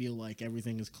make it feel like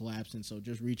everything is collapsing. So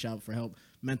just reach out for help.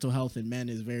 Mental health in men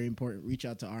is very important. Reach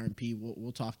out to R&P.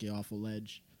 We'll talk you off a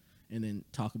ledge and then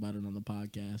talk about it on the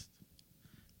podcast.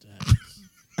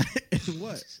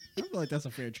 What? I feel like that's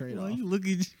a fair trade Why off. you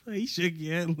looking? Why you shook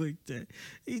your head like that?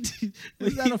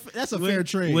 That's a fair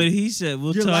trade. When he said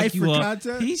we'll Your talk life you for off,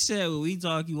 content? he said when we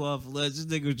talk you off, let this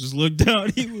nigga just look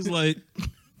down. He was like,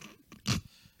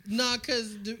 Nah,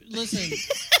 cause listen,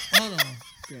 hold on,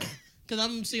 Yeah. cause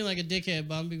I'm seeing like a dickhead,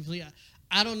 but I'm being completely.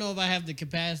 I don't know if I have the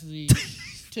capacity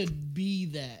to be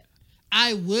that.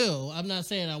 I will. I'm not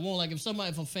saying I won't. Like if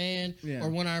a fan Yeah. or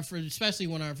one of our friends, especially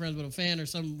one of our friends with a fan or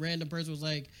some random person was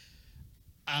like,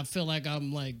 I feel like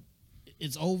I'm like,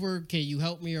 it's over. Can you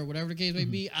help me or whatever the case may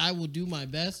be? I will do my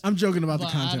best. I'm joking about the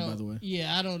But I content, by don't- the way.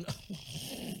 Yeah, I don't.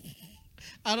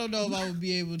 I don't know if I would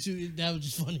be able to. That was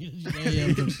just funny. Yeah,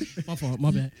 I'm joking. My fault.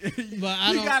 My bad. But I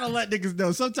You don't. gotta let niggas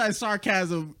know. Sometimes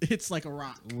sarcasm hits like a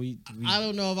rock. we I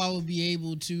don't know if I would be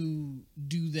able to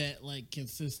do that like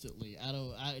consistently.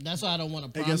 That's why I don't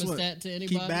want to Hey, guess promise what? that to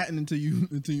anybody. Keep batting until you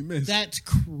miss. That's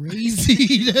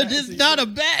crazy. That is not a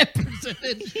bad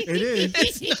percentage. It is.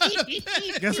 It's not a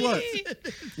bad. Guess what?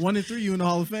 1 in 3, you in the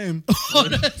Hall of Fame. Oh,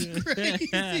 that's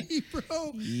crazy,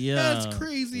 bro. Yeah, That's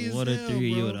crazy as what hell, a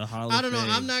 3 bro. with a Hall of I don't know.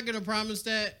 Fame. I'm not gonna promise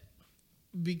that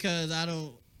because I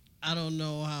don't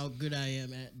know how good I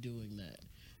am at doing that.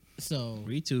 So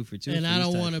 3 2 for 2. and I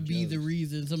don't want to freestyle be the jokes.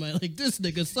 reason somebody like this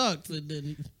nigga sucks, and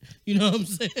then you know what I'm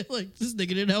saying? Like this nigga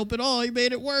didn't help at all. He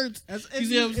made it worse. If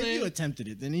see what I'm if saying? you attempted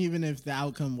it, then even if the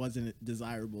outcome wasn't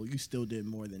desirable, you still did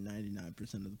more than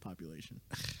 99% of the population.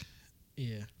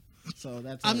 Yeah. So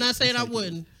that's. I'm not saying I that's like-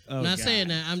 wouldn't. Oh, I'm not God. saying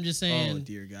that. I'm just saying Oh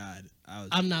dear God,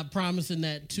 I'm not promising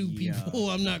that to Yeah. people.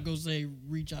 I'm not gonna say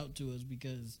reach out to us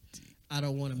because I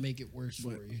don't want to make it worse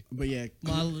for you. But yeah,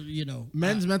 My, you know,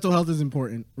 men's mental health is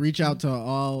important. Reach out to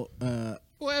all.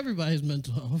 well, everybody's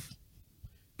mental health.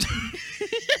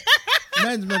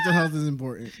 Men's mental health is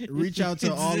important. Reach out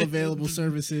to all available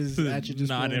services at your disposal.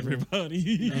 not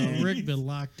everybody. Rick been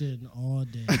locked in all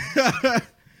day.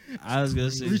 I was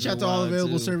gonna say Reach out to all wild,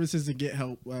 available too. services to get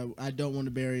help. I don't want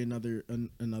to bury another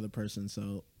person,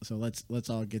 so let's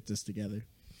all get this together.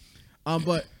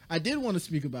 But I did want to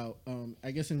speak about,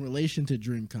 I guess in relation to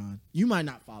DreamCon. You might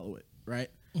not follow it, right?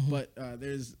 But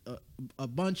there's a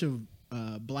bunch of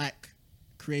black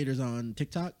creators on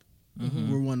TikTok.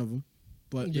 We're one of them,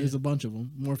 but Yeah. there's a bunch of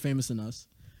them more famous than us.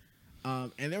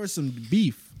 And there was some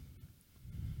beef.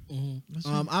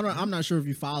 I'm not sure if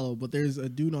you follow, but there's a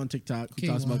dude on TikTok who King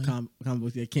talks about Lion. comic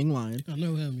books. Yeah, King Lion. I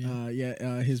know him.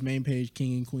 Yeah. His main page,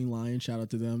 King and Queen Lion. Shout out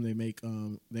to them. They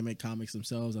make comics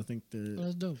themselves. I think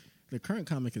That's dope. the current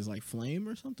comic is like Flame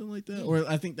or something like that. Or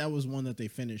I think that was one that they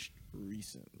finished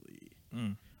recently.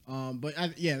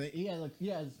 He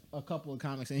has a couple of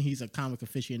comics, and he's a comic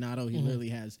aficionado. He literally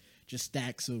has just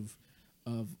stacks of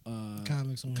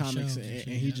Comics on comics, shelves and and shit,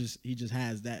 he yeah. just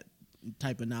has that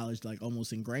type of knowledge like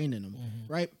almost ingrained in him,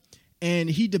 right? and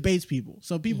he debates people.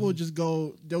 So people will just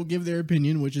go, they'll give their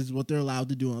opinion, which is what they're allowed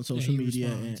to do on social he media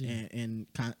responds, and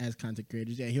as content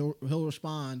creators. Yeah, he'll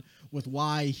respond with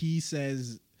why he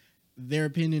says their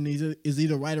opinion is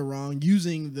either right or wrong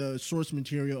using the source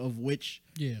material of which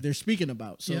they're speaking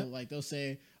about. So like they'll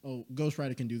say, oh, Ghost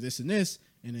Rider can do this and this,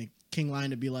 and then King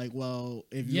Lion to be like, well,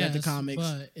 if you read the comics,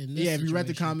 if you read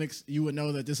the comics, you would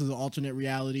know that this is an alternate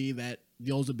reality, that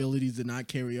those abilities did not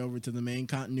carry over to the main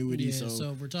continuity. Yeah,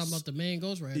 so if we're talking about the main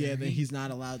Ghost Rider. Yeah, then he's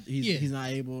not allowed. He's not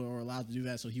able or allowed to do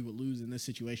that, so he would lose in this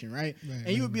situation, right? And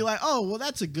you would be like, oh, well,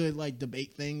 that's a good like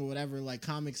debate thing or whatever. Like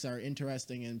comics are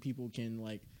interesting and people can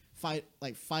like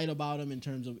fight about them in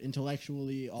terms of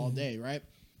intellectually all day, right?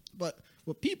 But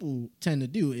what people tend to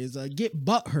do is get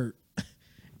butthurt.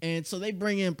 And so they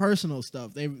bring in personal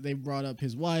stuff. They brought up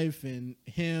his wife and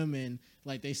him, and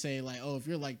like they say like, oh, if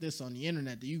you're like this on the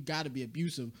internet, then you got to be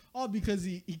abusive. All because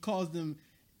he calls them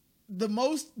the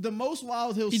most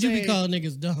wild he'll say. He do be calling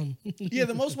niggas dumb. Yeah,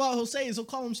 the most wild he'll say is he'll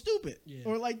call them stupid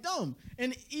or like dumb.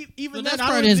 And even that's then,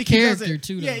 part I of don't his think he does character it.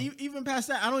 too. Yeah, though. even past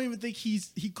that, I don't even think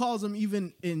he calls them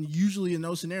even usually in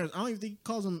those scenarios. I don't even think he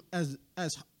calls them as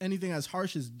anything as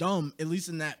harsh as dumb. At least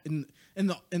in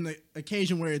the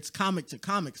occasion where it's comic to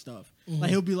comic stuff. Like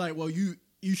he'll be like, well, you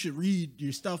should read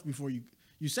your stuff before you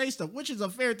say stuff, which is a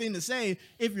fair thing to say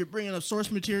if you're bringing up source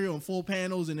material and full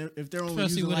panels, and if they're only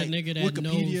Especially using with a like nigga that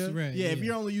Wikipedia. knows, if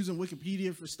you're only using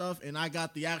Wikipedia for stuff, and I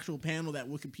got the actual panel that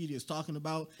Wikipedia is talking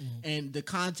about, and the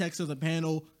context of the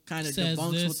panel kind of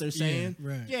debunks what they're saying,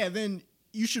 then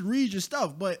you should read your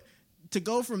stuff. But to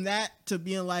go from that to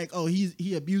being like, oh,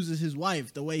 he abuses his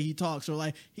wife the way he talks, or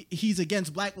like he's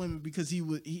against black women because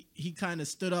he kind of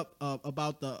stood up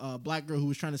about the black girl who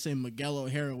was trying to say Miguel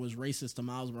O'Hara was racist to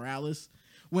Miles Morales,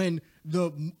 when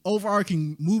the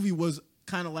overarching movie was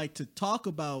kind of like to talk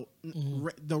about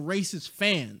the racist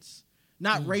fans,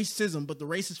 not racism, but the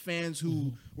racist fans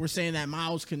who were saying that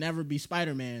Miles could never be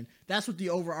Spider-Man. That's what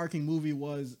the overarching movie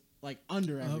was like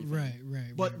under everything.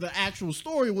 Right. But the actual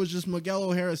story was just Miguel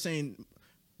O'Hara saying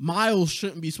Miles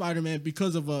shouldn't be Spider-Man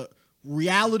because of a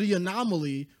reality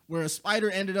anomaly where a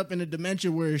spider ended up in a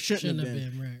dimension where it shouldn't have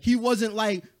been. Right. He wasn't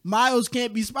like Miles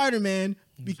can't be Spider-Man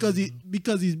because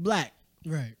he's black.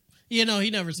 Right. You know,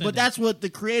 he never said But that. that's what the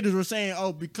creators were saying.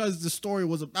 Oh, because the story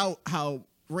was about how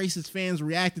racist fans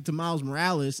reacted to Miles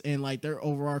Morales and like their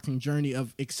overarching journey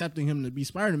of accepting him to be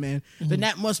Spider-Man, then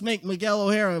that must make Miguel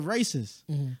O'Hara racist.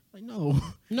 Like no,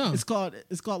 it's called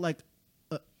like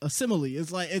a simile.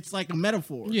 It's like a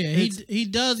metaphor. Yeah, he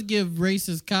does give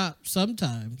racist cop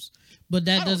sometimes, but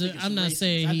that doesn't. I'm not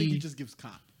saying I think he just gives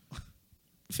cop.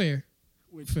 Fair.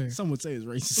 Which some would say is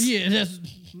racist. Yeah, that's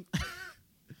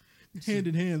hand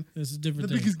in hand. That's a different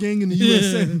The thing. biggest gang in the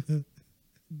USA.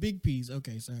 Big P's.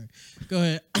 Okay, sorry. Go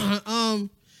ahead.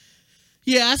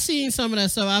 Yeah, I've seen some of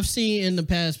that stuff. I've seen in the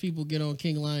past people get on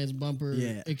King Lion's bumper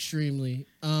extremely.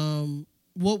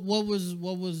 What were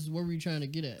you trying to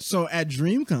get at? So at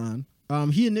DreamCon,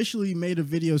 he initially made a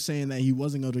video saying that he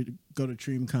wasn't going to go to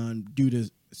DreamCon due to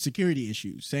security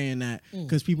issues, saying that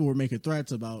because people were making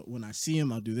threats about when I see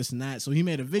him, I'll do this and that. So he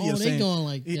made a video saying, going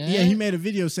like that? Yeah, he made a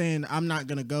video saying I'm not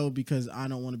going to go because I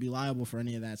don't want to be liable for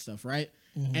any of that stuff, right?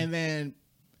 And then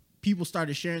people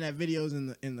started sharing that videos,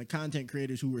 and the content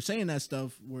creators who were saying that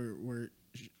stuff were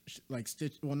like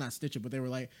not Stitch It, but they were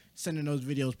like sending those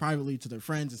videos privately to their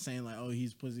friends and saying like, oh,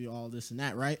 he's pussy, all this and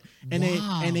that, right? And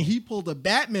then he pulled a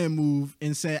Batman move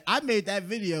and said, I made that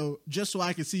video just so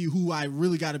I could see who I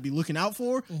really got to be looking out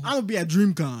for. I'm gonna be at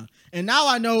DreamCon, and now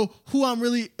I know who I'm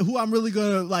really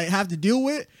gonna like have to deal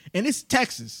with, and it's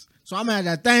Texas, so I'm gonna have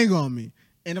that thing on me.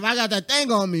 And if I got that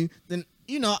thing on me, then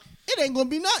it ain't gonna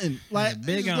be nothing. Like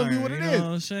it's gonna be what it is. Know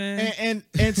what I'm saying?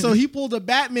 And so he pulled a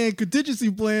Batman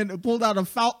contingency plan and pulled out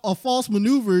a false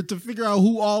maneuver to figure out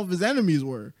who all of his enemies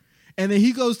were. And then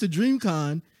he goes to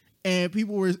DreamCon, and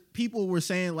people were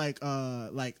saying like, oh,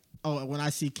 when I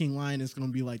see King Lion, it's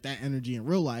gonna be like that energy in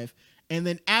real life. And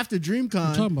then after DreamCon,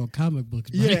 I'm talking about comic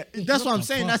books. Yeah, that's what I'm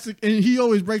saying. And he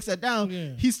always breaks that down. Yeah.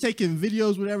 He's taking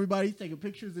videos with everybody, he's taking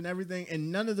pictures and everything, and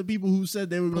none of the people who said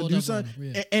they were going to do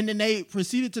something. And then they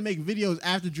proceeded to make videos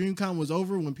after DreamCon was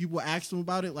over when people asked him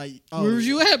about it. Like, oh, where was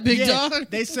you at, big dog?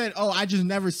 They said, oh, I just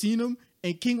never seen him.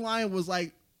 And King Lion was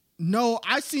like, no,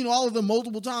 I've seen all of them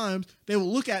multiple times. They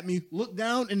will look at me, look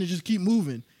down, and then just keep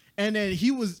moving. And then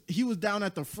he was down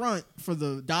at the front for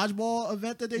the dodgeball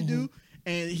event that they do.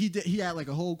 And he had like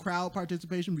a whole crowd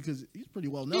participation because he's pretty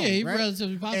well known. Yeah, he's right?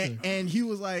 relatively popular. And he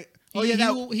was like,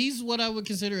 oh he's what I would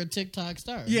consider a TikTok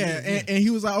star. Yeah, and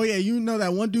he was like, oh yeah, you know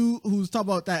that one dude who's talking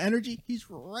about that energy? He's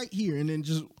right here. And then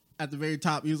just at the very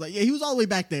top, he was like, yeah, he was all the way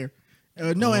back there.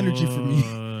 No energy for me.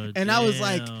 And I was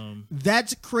like,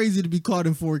 That's crazy to be caught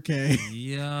in 4K.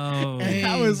 Yo. And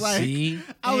I was like, see?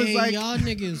 Hey, y'all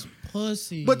niggas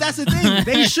pussy. but that's the thing.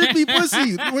 They should be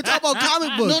pussy. We're talking about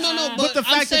comic books. No. But the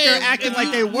fact that they're acting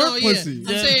like they weren't pussy. I'm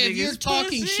saying if Them you're niggas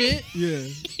talking pussy. shit Yeah.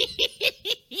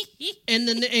 and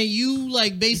you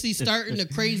like basically starting the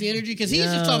crazy energy because he's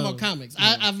just talking about comics.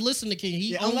 I've listened to King.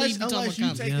 He only be talking about you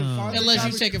comics. take it farther, Unless you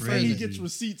comics, take it and further. he gets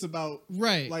receipts about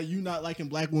Right. like you not liking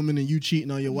black women and you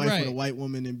cheating on your wife Right. with a white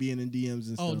woman and being in DMs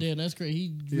and stuff. Oh damn, that's great.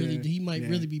 He might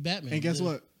really be Batman. And guess Yeah.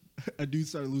 what? A dude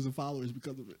started losing followers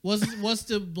because of it. What's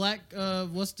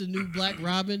the new Black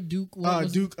Robin? Duke. What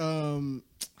was Duke. I'm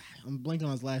blanking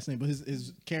on his last name, but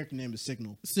his character name is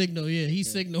Signal. Signal? Yeah,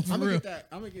 he's Signal for I'm gonna real. get that.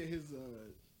 I'm gonna get his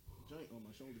joint on my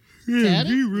shoulder. Yeah,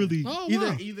 he really. Oh,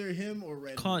 wow. Either him or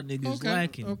Red Caught Hood. niggas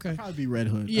lacking. Okay. Probably be Red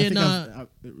Hood. Yeah, I think nah.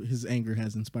 his anger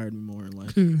has inspired me more in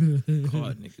life.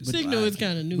 Caught niggas Signal is lacking.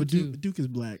 kind of new But too. Duke is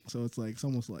black, so it's like it's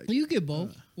almost like You get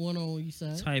both. One on each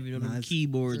side. Typing on Nah, them it's-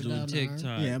 keyboards Down on the arm.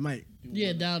 TikTok. yeah, it might.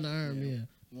 Yeah, down the arm. Yeah.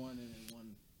 One and then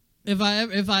one.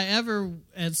 If I ever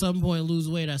at some point lose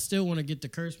weight, I still want to get the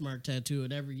curse mark tattoo,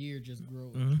 and every year just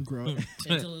grow it Grow.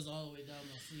 until it's all the way down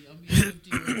my sleeve. I'm be a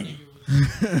 50-year-old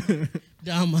nigga with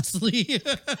down my sleeve.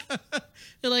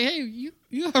 They're like, "Hey,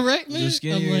 you all right, man?" The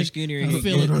skinnier I'm like, skinnier I he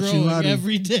feel it gets. growing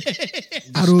every day.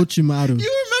 Orochimaru.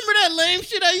 You remember that lame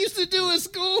shit I used to do in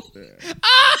school?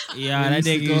 Yeah, They that used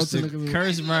to nigga go used to to niggas-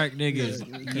 curse mark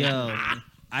niggas. Yo,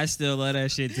 I still love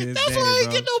that shit to this That's day, why I bro.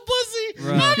 ain't get no pussy.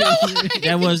 Bro. I know.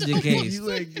 That was the case.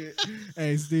 You ain't get.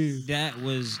 Hey, Steve, That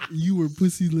was you were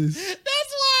pussyless.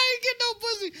 That's why I ain't get no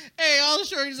pussy. Hey, all the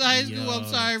shorties in high school, I'm Yo.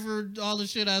 sorry for all the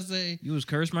shit I say. you was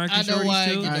curse marking I know why I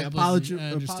shorties too. get I no pussy.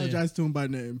 I understand. apologize to him by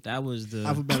name. That was the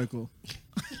Alphabetical.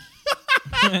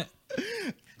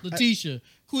 Letitia,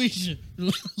 Quisha,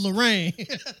 Lorraine.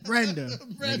 Brenda.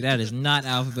 Like, that is not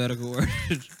alphabetical order.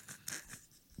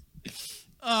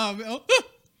 Oh.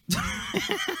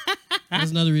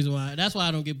 That's another reason why. That's why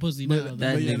I don't get pussy now. But,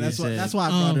 That but yeah, nigga that's why. said, That's why I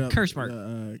brought it up. curse mark.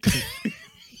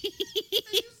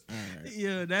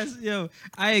 Yo,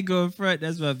 I ain't going front.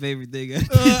 That's my favorite thing.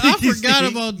 I forgot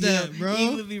about that, bro.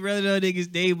 He would be running on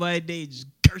niggas day by day, just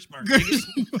curse mark.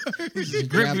 Just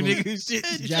gripping niggas shit.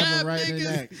 Jab him right in the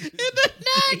niggas neck. In the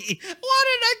neck. Why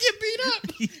did I get beat up?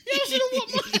 Y'all should have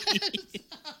whooped my ass.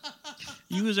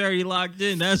 You was already locked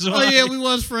in. That's why. Oh yeah, we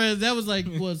was friends. That was like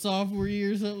what, sophomore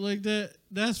year or something like that.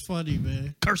 That's funny,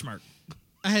 man. curse mark.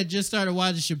 I had just started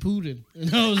watching Shippuden,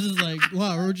 and I was just like,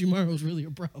 wow, Orochimaru's really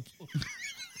a problem.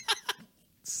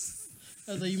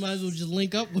 I was like, you might as well just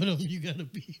link up with him. You gotta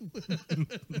be.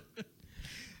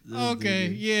 Okay,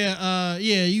 yeah,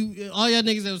 you all y'all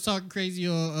niggas that was talking crazy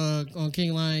on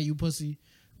King Lion, you pussy,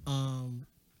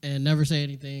 and never say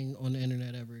anything on the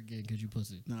internet ever again because you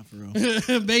pussy. Not for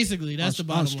real. Basically, that's the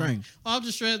bottom line. strength. I'll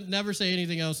just never say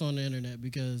anything else on the internet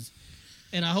because,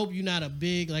 and I hope you're not a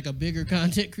bigger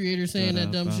content creator saying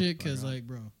that dumb shit because, like,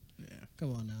 bro,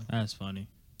 come on now. That's funny.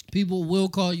 People will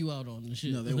call you out on the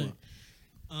shit. No, they won't.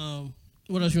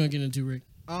 What else you want to get into, Rick?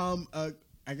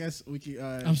 I guess we could.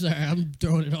 I'm sorry, I'm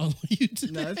throwing it all on you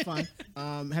today. No, that's fine.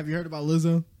 Have you heard about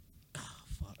Lizzo?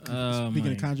 Oh Speaking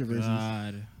my of controversies.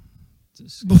 God.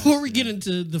 Before we get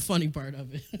into the funny part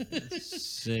of it,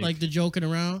 Sick. like the joking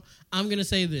around, I'm gonna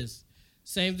say this.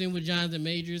 Same thing with Jonathan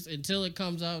Majors. Until it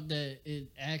comes out that it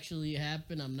actually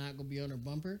happened, I'm not gonna be on her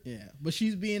bumper. Yeah, but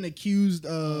she's being accused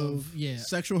of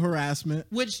sexual harassment.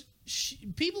 Which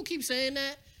people keep saying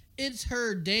that it's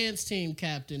her dance team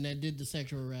captain that did the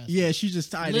sexual harassment. Yeah, she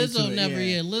just tied Lizzo into it. never.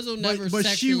 Yeah, Lizzo never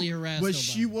sexually harassed But nobody.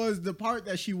 she was the part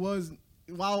that she was.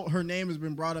 While her name has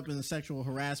been brought up in the sexual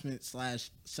harassment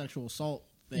 / sexual assault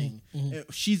thing,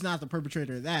 she's not the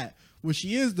perpetrator of that. What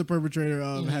she is the perpetrator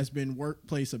of has been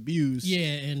workplace abuse.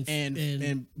 Yeah,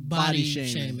 and body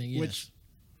shaming. yes. Which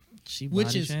She which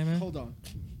body is- shaming? hold on.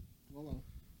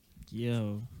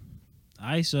 Yo.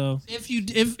 ISO. If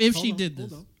she did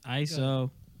this, ISO.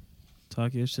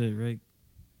 Talk your shit, Rick.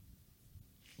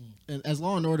 And as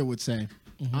Law and Order would say,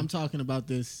 I'm talking about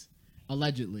this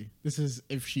allegedly. This is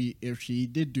if she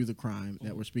did do the crime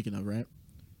that we're speaking of, right?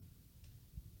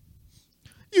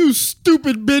 You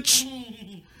stupid bitch.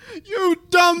 You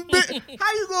dumb bitch.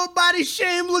 How you gonna body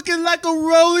shame looking like a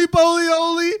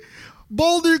roly-poly-oly?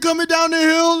 Boulder coming down the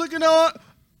hill looking at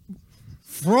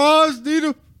Frosty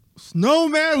the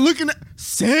Snowman looking at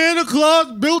Santa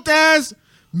Claus built ass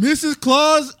Mrs.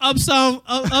 Claus.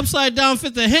 upside down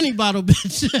fit the Henny bottle,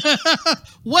 bitch.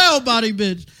 Well body,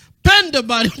 bitch. Panda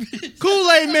body, bitch.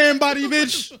 Kool-Aid man body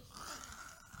bitch.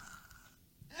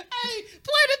 Hey,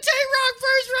 play the Tay-Rock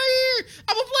verse right here.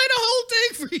 I'm gonna play the whole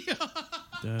thing for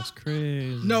you. That's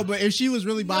crazy. No, but if she was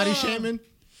really body shaming,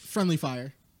 friendly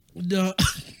fire. No.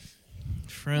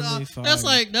 Friendly fire. That's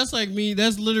like me.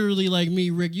 That's literally like me,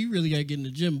 Rick. You really gotta get in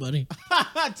the gym, buddy.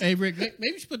 Hey, Rick, maybe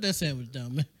you should put that sandwich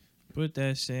down, man. Put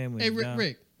that sandwich Hey, down.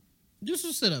 Rick, do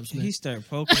some sit-ups, man. He started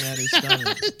poking at his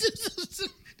stomach.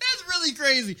 That's really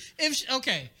crazy.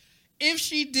 If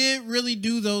she did really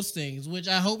do those things, which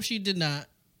I hope she did not,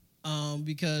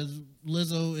 because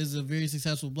Lizzo is a very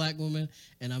successful black woman,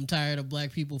 and I'm tired of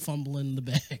black people fumbling in the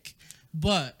back.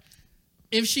 But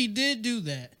if she did do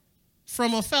that,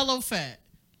 from a fellow fat,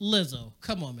 Lizzo,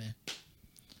 come on, man.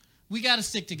 We got to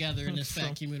stick together in this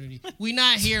fat community. We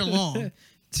not here long.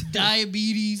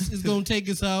 Diabetes is going to take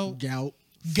us out. Gout.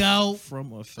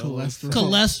 From a fellow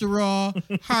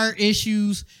Cholesterol, heart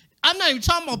issues. I'm not even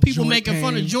talking about people making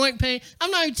fun of joint pain. I'm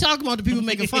not even talking about the people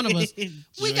making fun of us.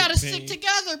 We got to stick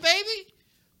together, baby.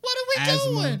 What are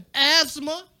we doing?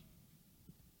 Asthma.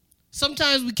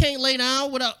 Sometimes we can't lay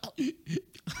down without...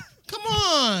 Come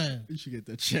on. You should get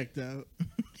that checked out.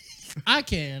 I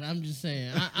can. I'm just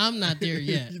saying. I'm not there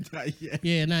yet. Not yet.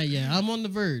 Yeah, not yet. I'm on the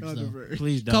verge, On though. the verge.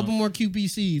 Please don't. Couple more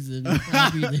QPCs and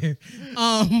I'll be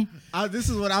there. This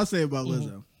is what I'll say about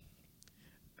Lizzo.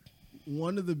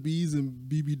 One of the B's in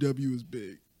BBW is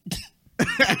big.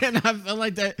 And I felt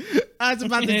like that. I was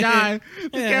about to die. The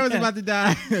camera's about to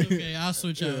die. Okay, I'll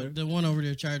switch out. The one over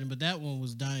there charging, but that one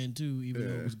was dying too, even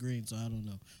though it was green, so I don't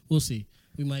know. We'll see.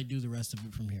 We might do the rest of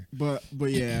it from here. But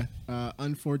yeah,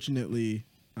 unfortunately,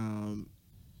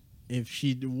 if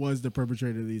she was the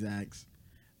perpetrator of these acts,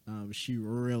 she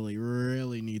really,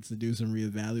 really needs to do some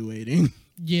reevaluating.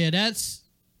 Yeah, that's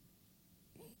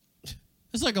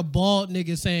like a bald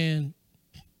nigga saying,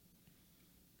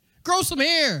 grow some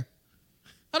hair.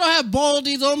 I don't have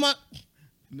baldies on my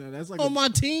No, that's like my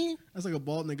team. That's like a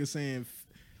bald nigga saying,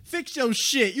 "Fix your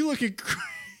shit. You looking crazy.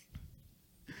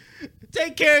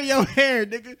 Take care of your hair,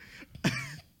 nigga."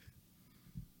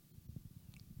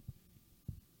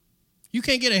 You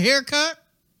can't get a haircut?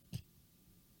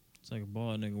 It's like a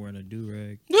bald nigga wearing a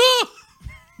do-rag.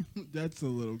 That's a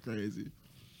little crazy.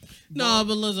 No,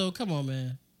 but Lizzo, come on,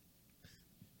 man.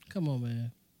 Come on,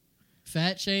 man.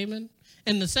 Fat shaming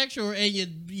and the sexual and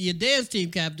your dance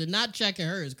team captain not checking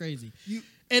her is crazy.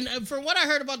 And from what I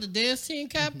heard about the dance team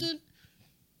captain,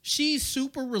 she's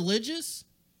super religious,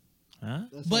 Huh?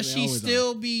 but she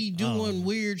still be doing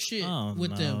weird shit Oh,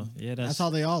 with no. them. Yeah, That's how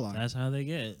they all are. That's how they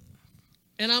get.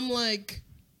 And I'm like,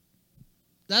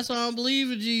 that's why I don't believe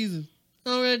in Jesus. I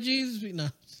don't let Jesus be no.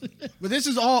 But this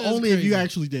is all That's only if you crazy.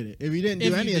 actually did it. If you didn't do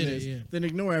If you any of did it, this, yeah. then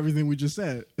ignore everything we just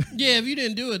said. Yeah, if you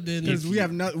didn't do it, then Because we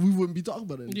wouldn't be talking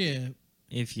about it. yeah,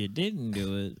 If you didn't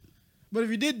do it, But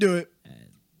if you did do it,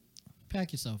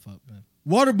 pack yourself up, man.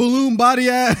 water balloon body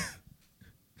ass.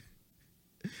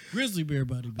 Grizzly bear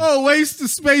body. Oh, waste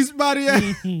of space body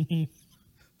ass.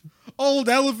 Old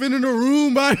elephant in the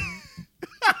room body.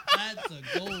 That's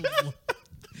a gold one.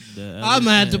 the I'm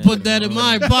gonna have to elephant put that in the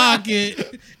my room.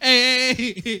 pocket.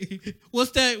 Hey,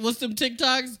 what's that? What's them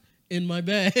TikToks? In my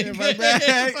bag. In my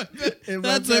bag. In my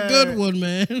That's a bag. good one,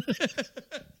 man.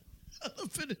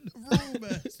 Elephant in the room,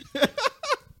 man.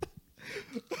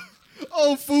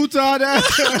 Oh, futon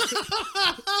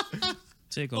ass.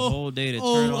 Take a whole day to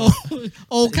turn on.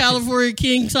 Old California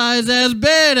king size ass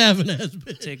bed having ass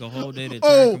bitch. Take a whole day to turn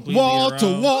Oh, completely wall around.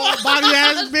 to wall body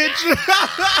ass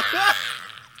bitch.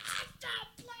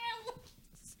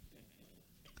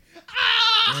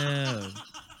 Yeah.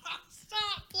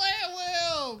 Stop playing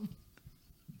with him.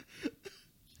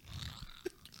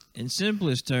 In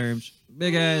simplest terms,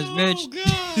 big ass Oh bitch.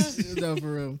 God. No,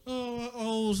 for real.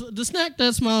 Oh, the snack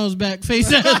that smiles back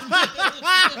face ass.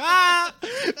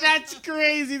 That's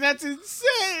crazy. That's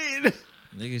insane.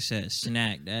 Nigga said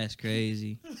snack. That's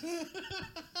crazy.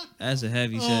 That's a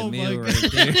heavy Oh set my meal God,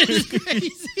 right there. that is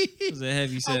crazy. That's a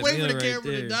heavy set I'm waiting meal for the right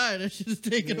camera there. to die. That shit's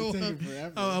taking a It's while. taking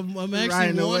forever. I'm Riding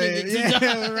actually the wanting wave. it to Yeah,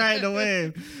 die. we're riding the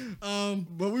wave.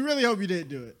 But we really hope you didn't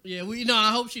do it. Yeah,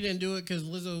 I hope she didn't do it because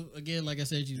Lizzo, again, like I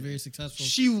said, she's very successful.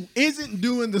 She isn't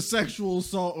doing the sexual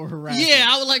assault or harassment. Yeah,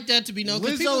 I would like that to be known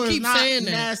because people Lizzo is keep not saying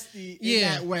that. nasty in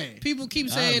Yeah, that way. people keep I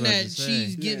was saying about that to say.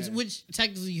 she's getting, Yeah. which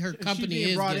technically her company being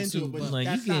is brought getting into it, sued, but but Like,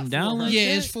 that's you getting not down for like her. yeah,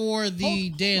 that? it's for the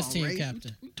Hold dance on, team Ray.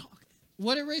 captain. We talking.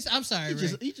 What did Ray say? I'm sorry, Ray.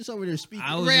 He just over there speaking.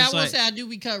 I was Ray, I just will like, say I do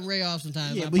be cutting Ray off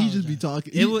sometimes. Yeah, I but he just be apologize.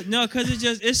 talking. it would no, cause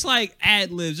it's like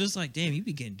ad libs. Just like, damn, you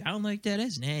be getting down like that.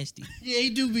 That's nasty. Yeah, he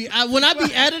do be. When I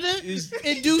be editing,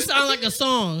 it do sound like a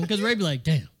song because Ray be like,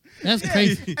 "Damn, that's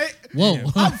crazy." Hey, Whoa,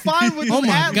 I'm fine with Oh him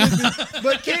my ad-libbing,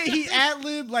 but can't he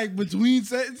ad-lib like between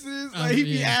sentences? Like he be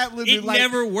yeah. ad-libbing It like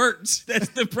never works. That's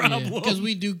the problem. because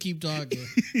we do keep talking.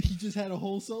 he just had a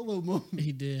whole solo moment.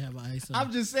 He did have an ISO.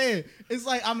 I'm just saying, it's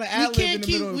like I'm an we ad-lib in can't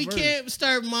the middle of we a verse. can't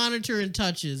start monitoring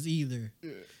touches either.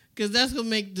 Cause that's gonna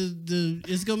make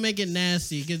it's gonna make it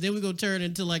nasty. Cause then we gonna turn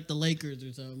into like the Lakers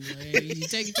or something. Like, hey,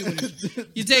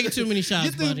 you taking too many shots.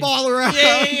 Get this buddy. ball around.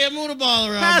 Yeah, move the ball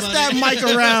around. Pass buddy.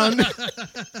 that mic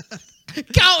around.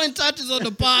 Counting touches on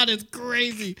the pod is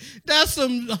crazy. That's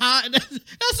some hot.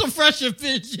 That's some fresh and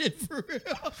fit shit for real.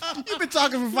 You've been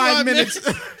talking for 5 minutes.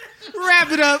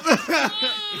 Wrap it up.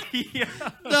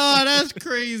 No, that's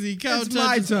crazy. Count It's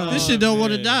my touches. turn. This shit don't Oh,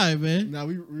 want to man. die, man. Now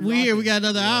we We rocking. got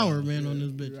another hour, man, on this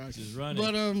bitch. Just running.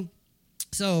 But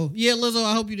so yeah, Lizzo,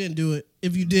 I hope you didn't do it.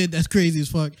 If you did, that's crazy as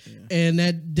fuck. And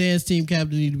that dance team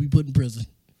captain need to be put in prison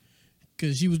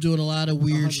because she was doing a lot of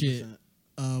weird 100%. shit.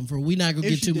 For we not gonna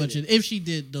If get she too did much it. in if she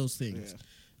did those things.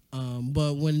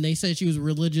 But when they said she was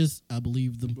religious, I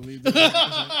believed them. Believe that.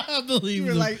 I believed You were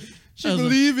them. like, she I was like,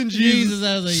 believe in Jesus.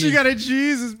 I was like, She yeah. got a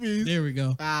Jesus piece. There we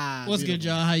go. What's good,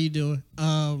 beautiful. y'all? How you doing?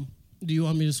 Do you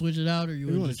want me to switch it out or you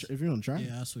If you want want to? to, if you want to try,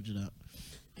 Yeah, I'll switch it out.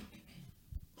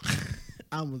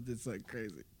 I almost did something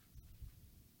crazy.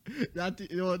 Well,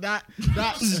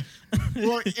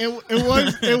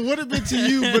 it would have been to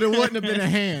you, but it wouldn't have been a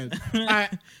hand. All right,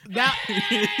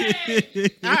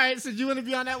 all right. Since you want to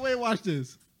be on that way, watch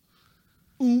this.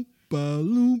 Oompa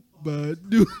loompa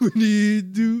doody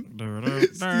doo.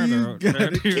 Steve got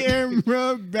a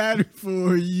camera battery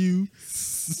for you.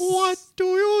 What do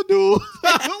you do when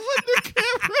the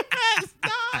camera has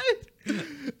died?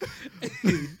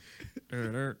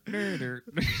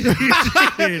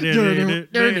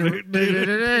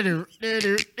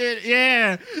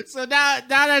 Yeah. So now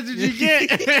that's what you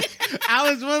get.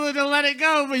 I was willing to let it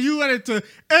go, but you wanted to.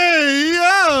 Hey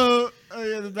yo! Oh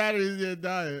yeah, the batteries didn't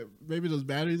die. Maybe those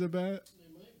batteries are bad,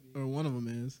 or one of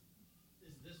them is.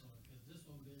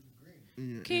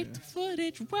 Yeah, Keep the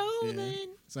footage rolling. yeah.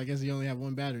 So I guess you only have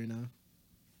one battery now,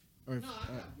 or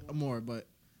more. But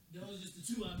Those are just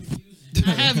the two I've been using.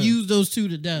 I have used those two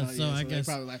to death, oh, so yeah, I they're guess.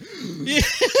 probably like.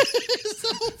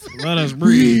 Let us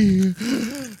breathe.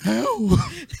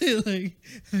 Like,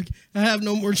 I have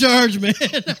no more charge, man.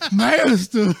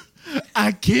 Master,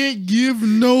 I can't give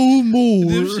no more.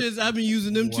 Them shits, I've been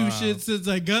using them two Wow. shits since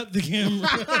I got the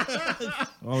camera.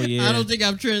 Oh yeah. I don't think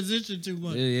I've transitioned too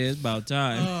much. Yeah, it's about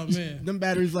time. Oh man, Them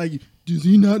batteries like, does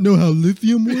he not know how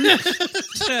lithium works?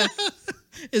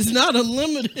 it's not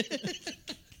unlimited.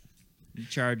 The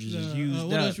charges is used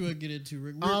What up. else you want to get into,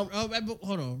 Rick?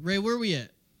 Hold on, Ray. Where we at?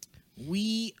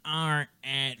 We are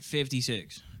at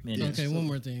 56 minutes. Okay, one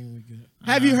more thing. We good.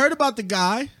 Have you heard about the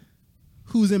guy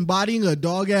who's embodying a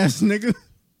dog ass nigga?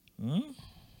 Huh?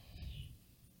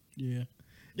 Yeah.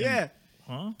 Yeah,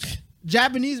 Huh?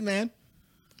 Japanese man.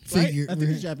 Right? Figure. I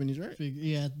think it's Japanese, right?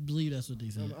 Yeah, I believe that's what they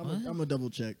said. I'm gonna double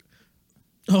check.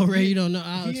 Oh, Ray, you don't know.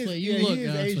 I'll He is- explain. You yeah, look. he is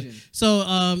I'll explain. Asian. So,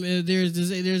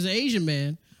 there's an Asian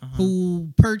man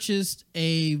who purchased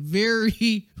a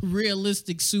very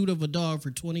realistic suit of a dog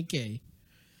for $20K.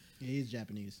 Yeah, he's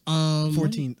Japanese.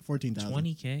 14,000. 14,000.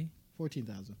 20K?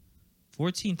 14,000.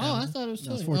 14,000. Oh, I thought it was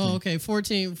No, it's 20. 14. Oh, okay,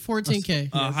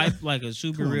 14K. Hype like a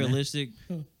super Come on, man. realistic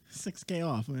 6K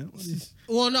off, man. It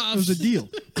Well, no, was a deal.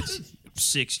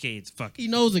 6K. It's fucking he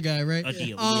knows a guy, right? a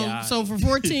deal. Yeah. So for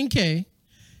 $14K,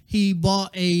 he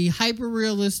bought a hyper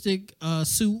realistic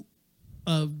suit,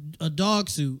 a dog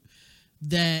suit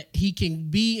that he can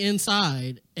be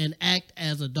inside and act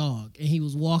as a dog. And he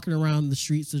was walking around the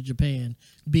streets of Japan,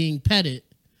 being petted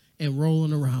and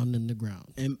rolling around in the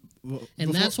ground. And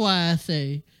That's why I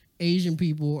say Asian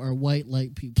people are white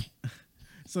light people.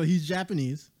 so he's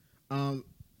Japanese. I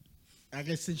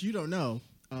guess since you don't know,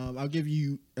 I'll give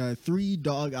you 3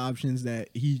 dog options that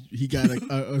he got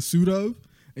a suit of,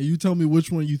 and you tell me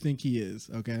which one you think he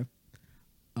is. Okay,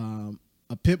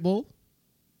 a pit bull,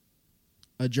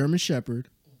 a German Shepherd,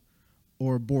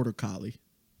 or a Border Collie.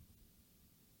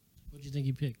 What do you think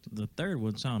he picked? the third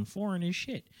one sound foreign as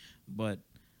shit, but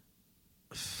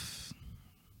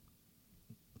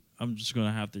I'm just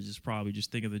gonna have to probably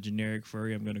think of the generic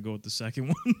furry. I'm gonna go with the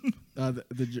second one,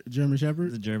 The German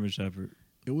Shepherd. the German Shepherd.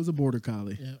 It was a Border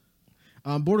Collie.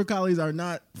 Yeah. Border Collies are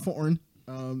not foreign.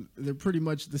 They're pretty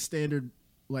much the standard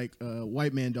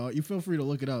white man dog. You feel free to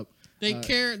look it up. They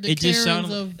care. The It just Karens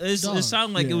sounded. of It dogs.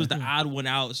 sounded like Yeah. it was the odd one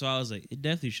out. So I was like, it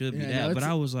definitely should be Yeah, that. no, But it's-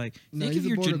 I was like, no, think he's of a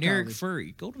your Border generic Collie.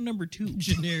 furry. Go to number 2.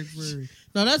 Generic furry.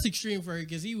 No, that's extreme furry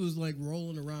because he was like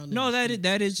rolling around. in No, the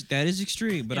that street is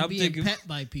extreme. But and I'm being thinking, pet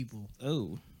by people.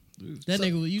 oh, That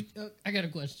nigga was you. I got a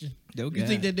question. Okay. You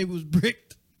think that nigga was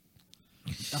bricked?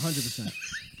 100%.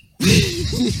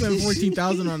 You spend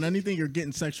 14,000 on anything, you're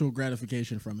getting sexual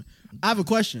gratification from it. I have a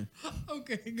question.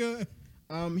 Okay, good.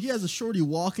 He has a shorty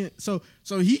walking, so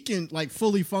he can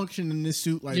fully function in this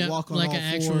suit, walk on like all an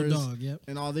actual fours dog. Yep.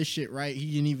 and all this shit, right?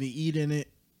 He can even eat in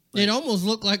it. It almost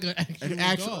looked like an actual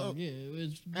actual- dog. Yeah, it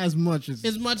was, as much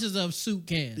as a suit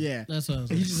can. Yeah. That's what I was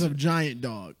saying. he's just a giant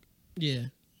dog. Yeah.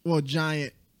 Well,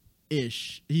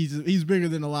 giant-ish. He's bigger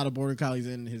than a lot of border collies,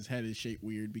 and his head is shaped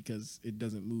weird because it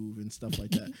doesn't move and stuff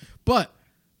like that. But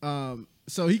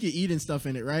so he can eat and stuff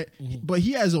in it, right? Mm-hmm. But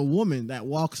he has a woman that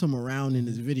walks him around in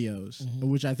his videos,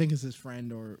 which I think is his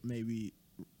friend or maybe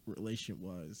relationship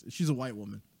was. She's a white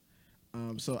woman.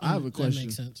 So I have a question. That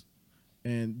makes sense.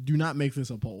 And do not make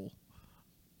this a poll.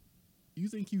 You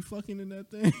think you fucking in that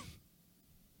thing?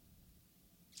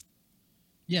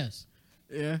 Yes.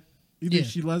 Yeah. You think Yeah.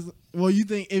 she less? Well, you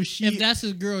think if she? If that's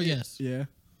his girl, yes. yeah.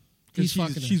 He's Because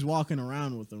fucking her. she's walking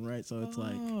around with him, right? So it's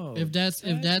like, Oh, If that's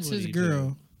what his he girl,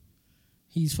 did.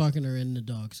 he's fucking her in the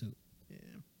dog suit. Yeah.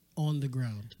 On the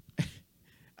ground.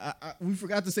 we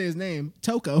forgot to say his name,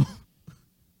 Toko.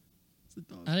 It's a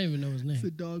dog. I didn't even know his It's a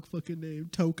name. dog fucking name,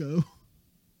 Toko.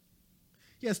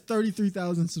 He has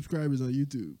 33,000 subscribers on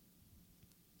YouTube.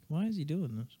 Why is he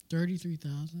doing this?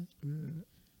 33,000.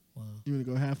 Wow. You want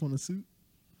to go half on a suit?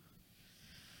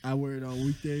 I wear it on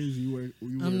weekdays. You wear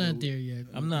I'm it not on- there yet.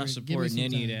 I'm not Rick, give me supporting some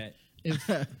any of time.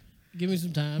 that. Give me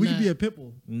some time. We could be a pit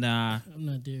bull. Nah, I'm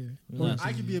not there. I'm Or not,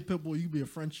 I could be a pit bull. You could be a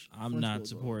French. I'm French not bulldog.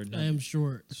 supporting I that. am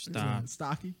short. Stop.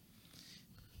 Stocky.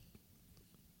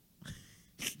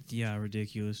 Yeah,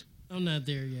 ridiculous. I'm not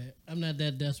there yet. I'm not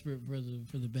that desperate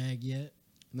for the bag yet.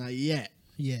 Not yet.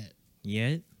 Yet.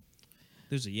 Yet?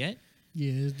 There's a yet?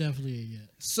 Yeah, it's definitely a yet.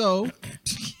 So,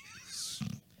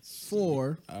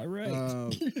 for All right.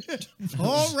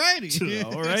 Alrighty.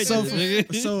 All right. so,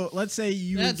 so let's say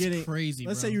you That's were getting crazy.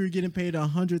 Let's bro. say you were getting paid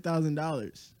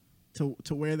 $100,000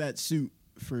 to wear that suit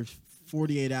for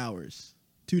 48 hours,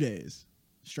 2 days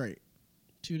straight.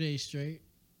 2 days straight.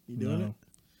 You doing No. it?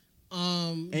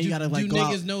 And you gotta like do go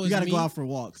niggas out. know you it's gotta me? go out for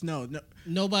walks. No,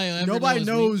 Nobody nobody knows.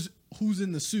 knows who's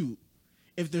in the suit.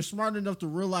 If they're smart enough to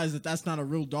realize that that's not a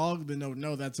real dog, then they'll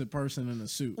know that's a person in a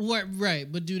suit. What? Right,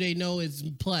 but do they know it's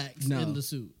plaques No. in the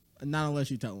suit? Not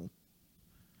unless you tell them,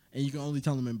 and you can only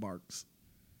tell them in barks.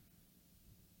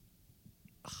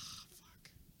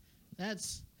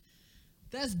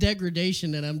 That's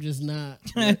degradation that I'm just not.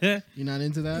 You're not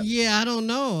into that? Yeah, I don't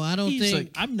know. I don't He's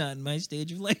think. like, I'm not in my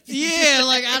stage of life. Yeah,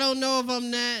 like I don't know if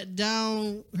I'm that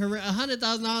down.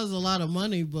 $100,000 is a lot of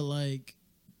money, but like,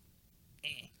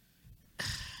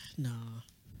 nah.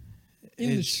 In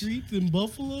the It's- streets in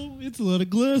Buffalo, it's a lot of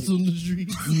glass on the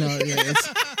streets. No, yeah, it's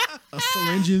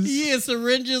syringes. Yeah,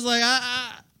 syringes. Like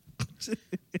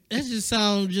that just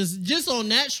sounds just on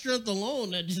that strength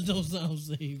alone. That just don't sound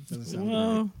safe. Doesn't sound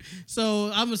Well, So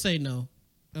I'm gonna say no.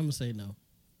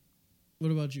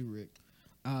 What about you, Rick?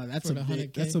 That's For a the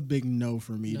big. 100K? That's a big no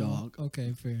for me, No? dog.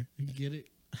 Okay, fair. You get it?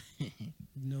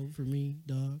 No for me,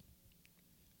 dog.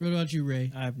 What about you,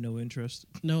 Ray? I have no interest.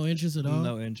 No interest at all?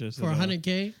 No interest. For at all.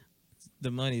 100K?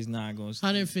 The money's not going to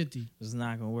 150, It's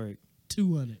not going to work.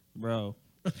 200. Bro,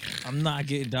 I'm not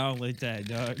getting down like that,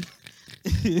 dog.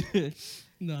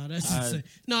 No, that's insane.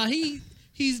 No,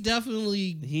 he's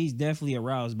definitely. He's definitely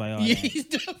aroused by all Yeah, that. he's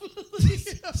definitely.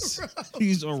 aroused.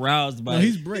 He's aroused by No,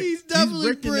 he's brick. He's definitely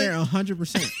bricked in there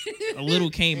 100%. a little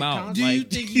came out. Do like, you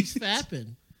think he's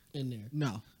fapping in there?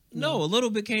 No. No, a little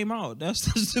bit came out. That's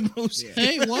the most.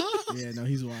 Hey, what? Yeah, no,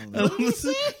 he's wild. What you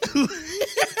say? All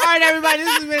right, everybody,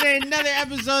 this has been another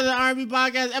episode of the R&B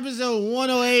Podcast, episode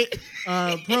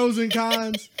 108, pros and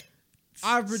cons.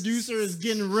 Our producer is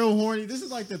getting real horny. This is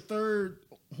like the third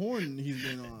horn he's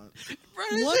been on.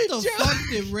 What the fuck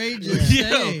did Ray just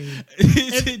say?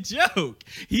 It's a joke.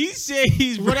 He said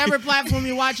he's Whatever platform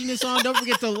you're watching this on, don't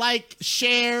forget to like,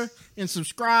 share, and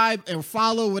subscribe, and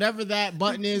follow whatever that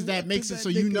button is that makes it so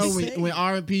you know when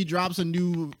R&P drops a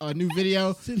new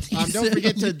video. Don't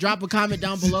forget to drop a comment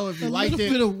down below if you liked little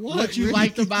it, bit of what, you Rick?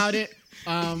 liked about it.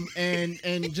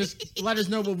 And just let us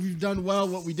know what we've done well,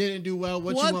 what we didn't do well,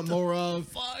 what you What want the more of.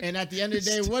 fuck? And at the end of the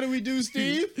day, what do we do,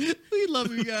 Steve? We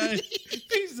love you guys.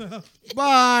 Peace out.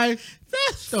 Bye.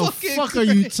 That's The fucking fuck are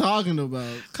you talking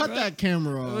about? Cut that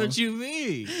camera off. What you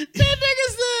mean? That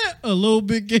nigga said a little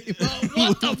bit came out.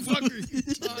 What the fuck are you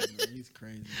talking about? He's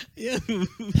crazy. Yeah.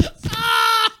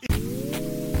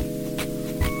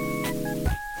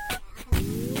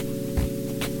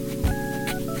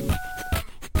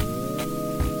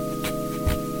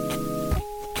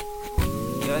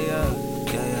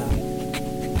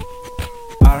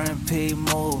 R&P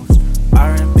moves,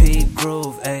 R&P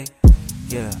groove, ayy.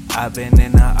 Yeah, I've been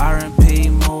in the R&P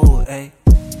mood, ayy.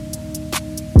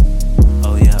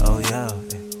 Oh yeah, oh yeah.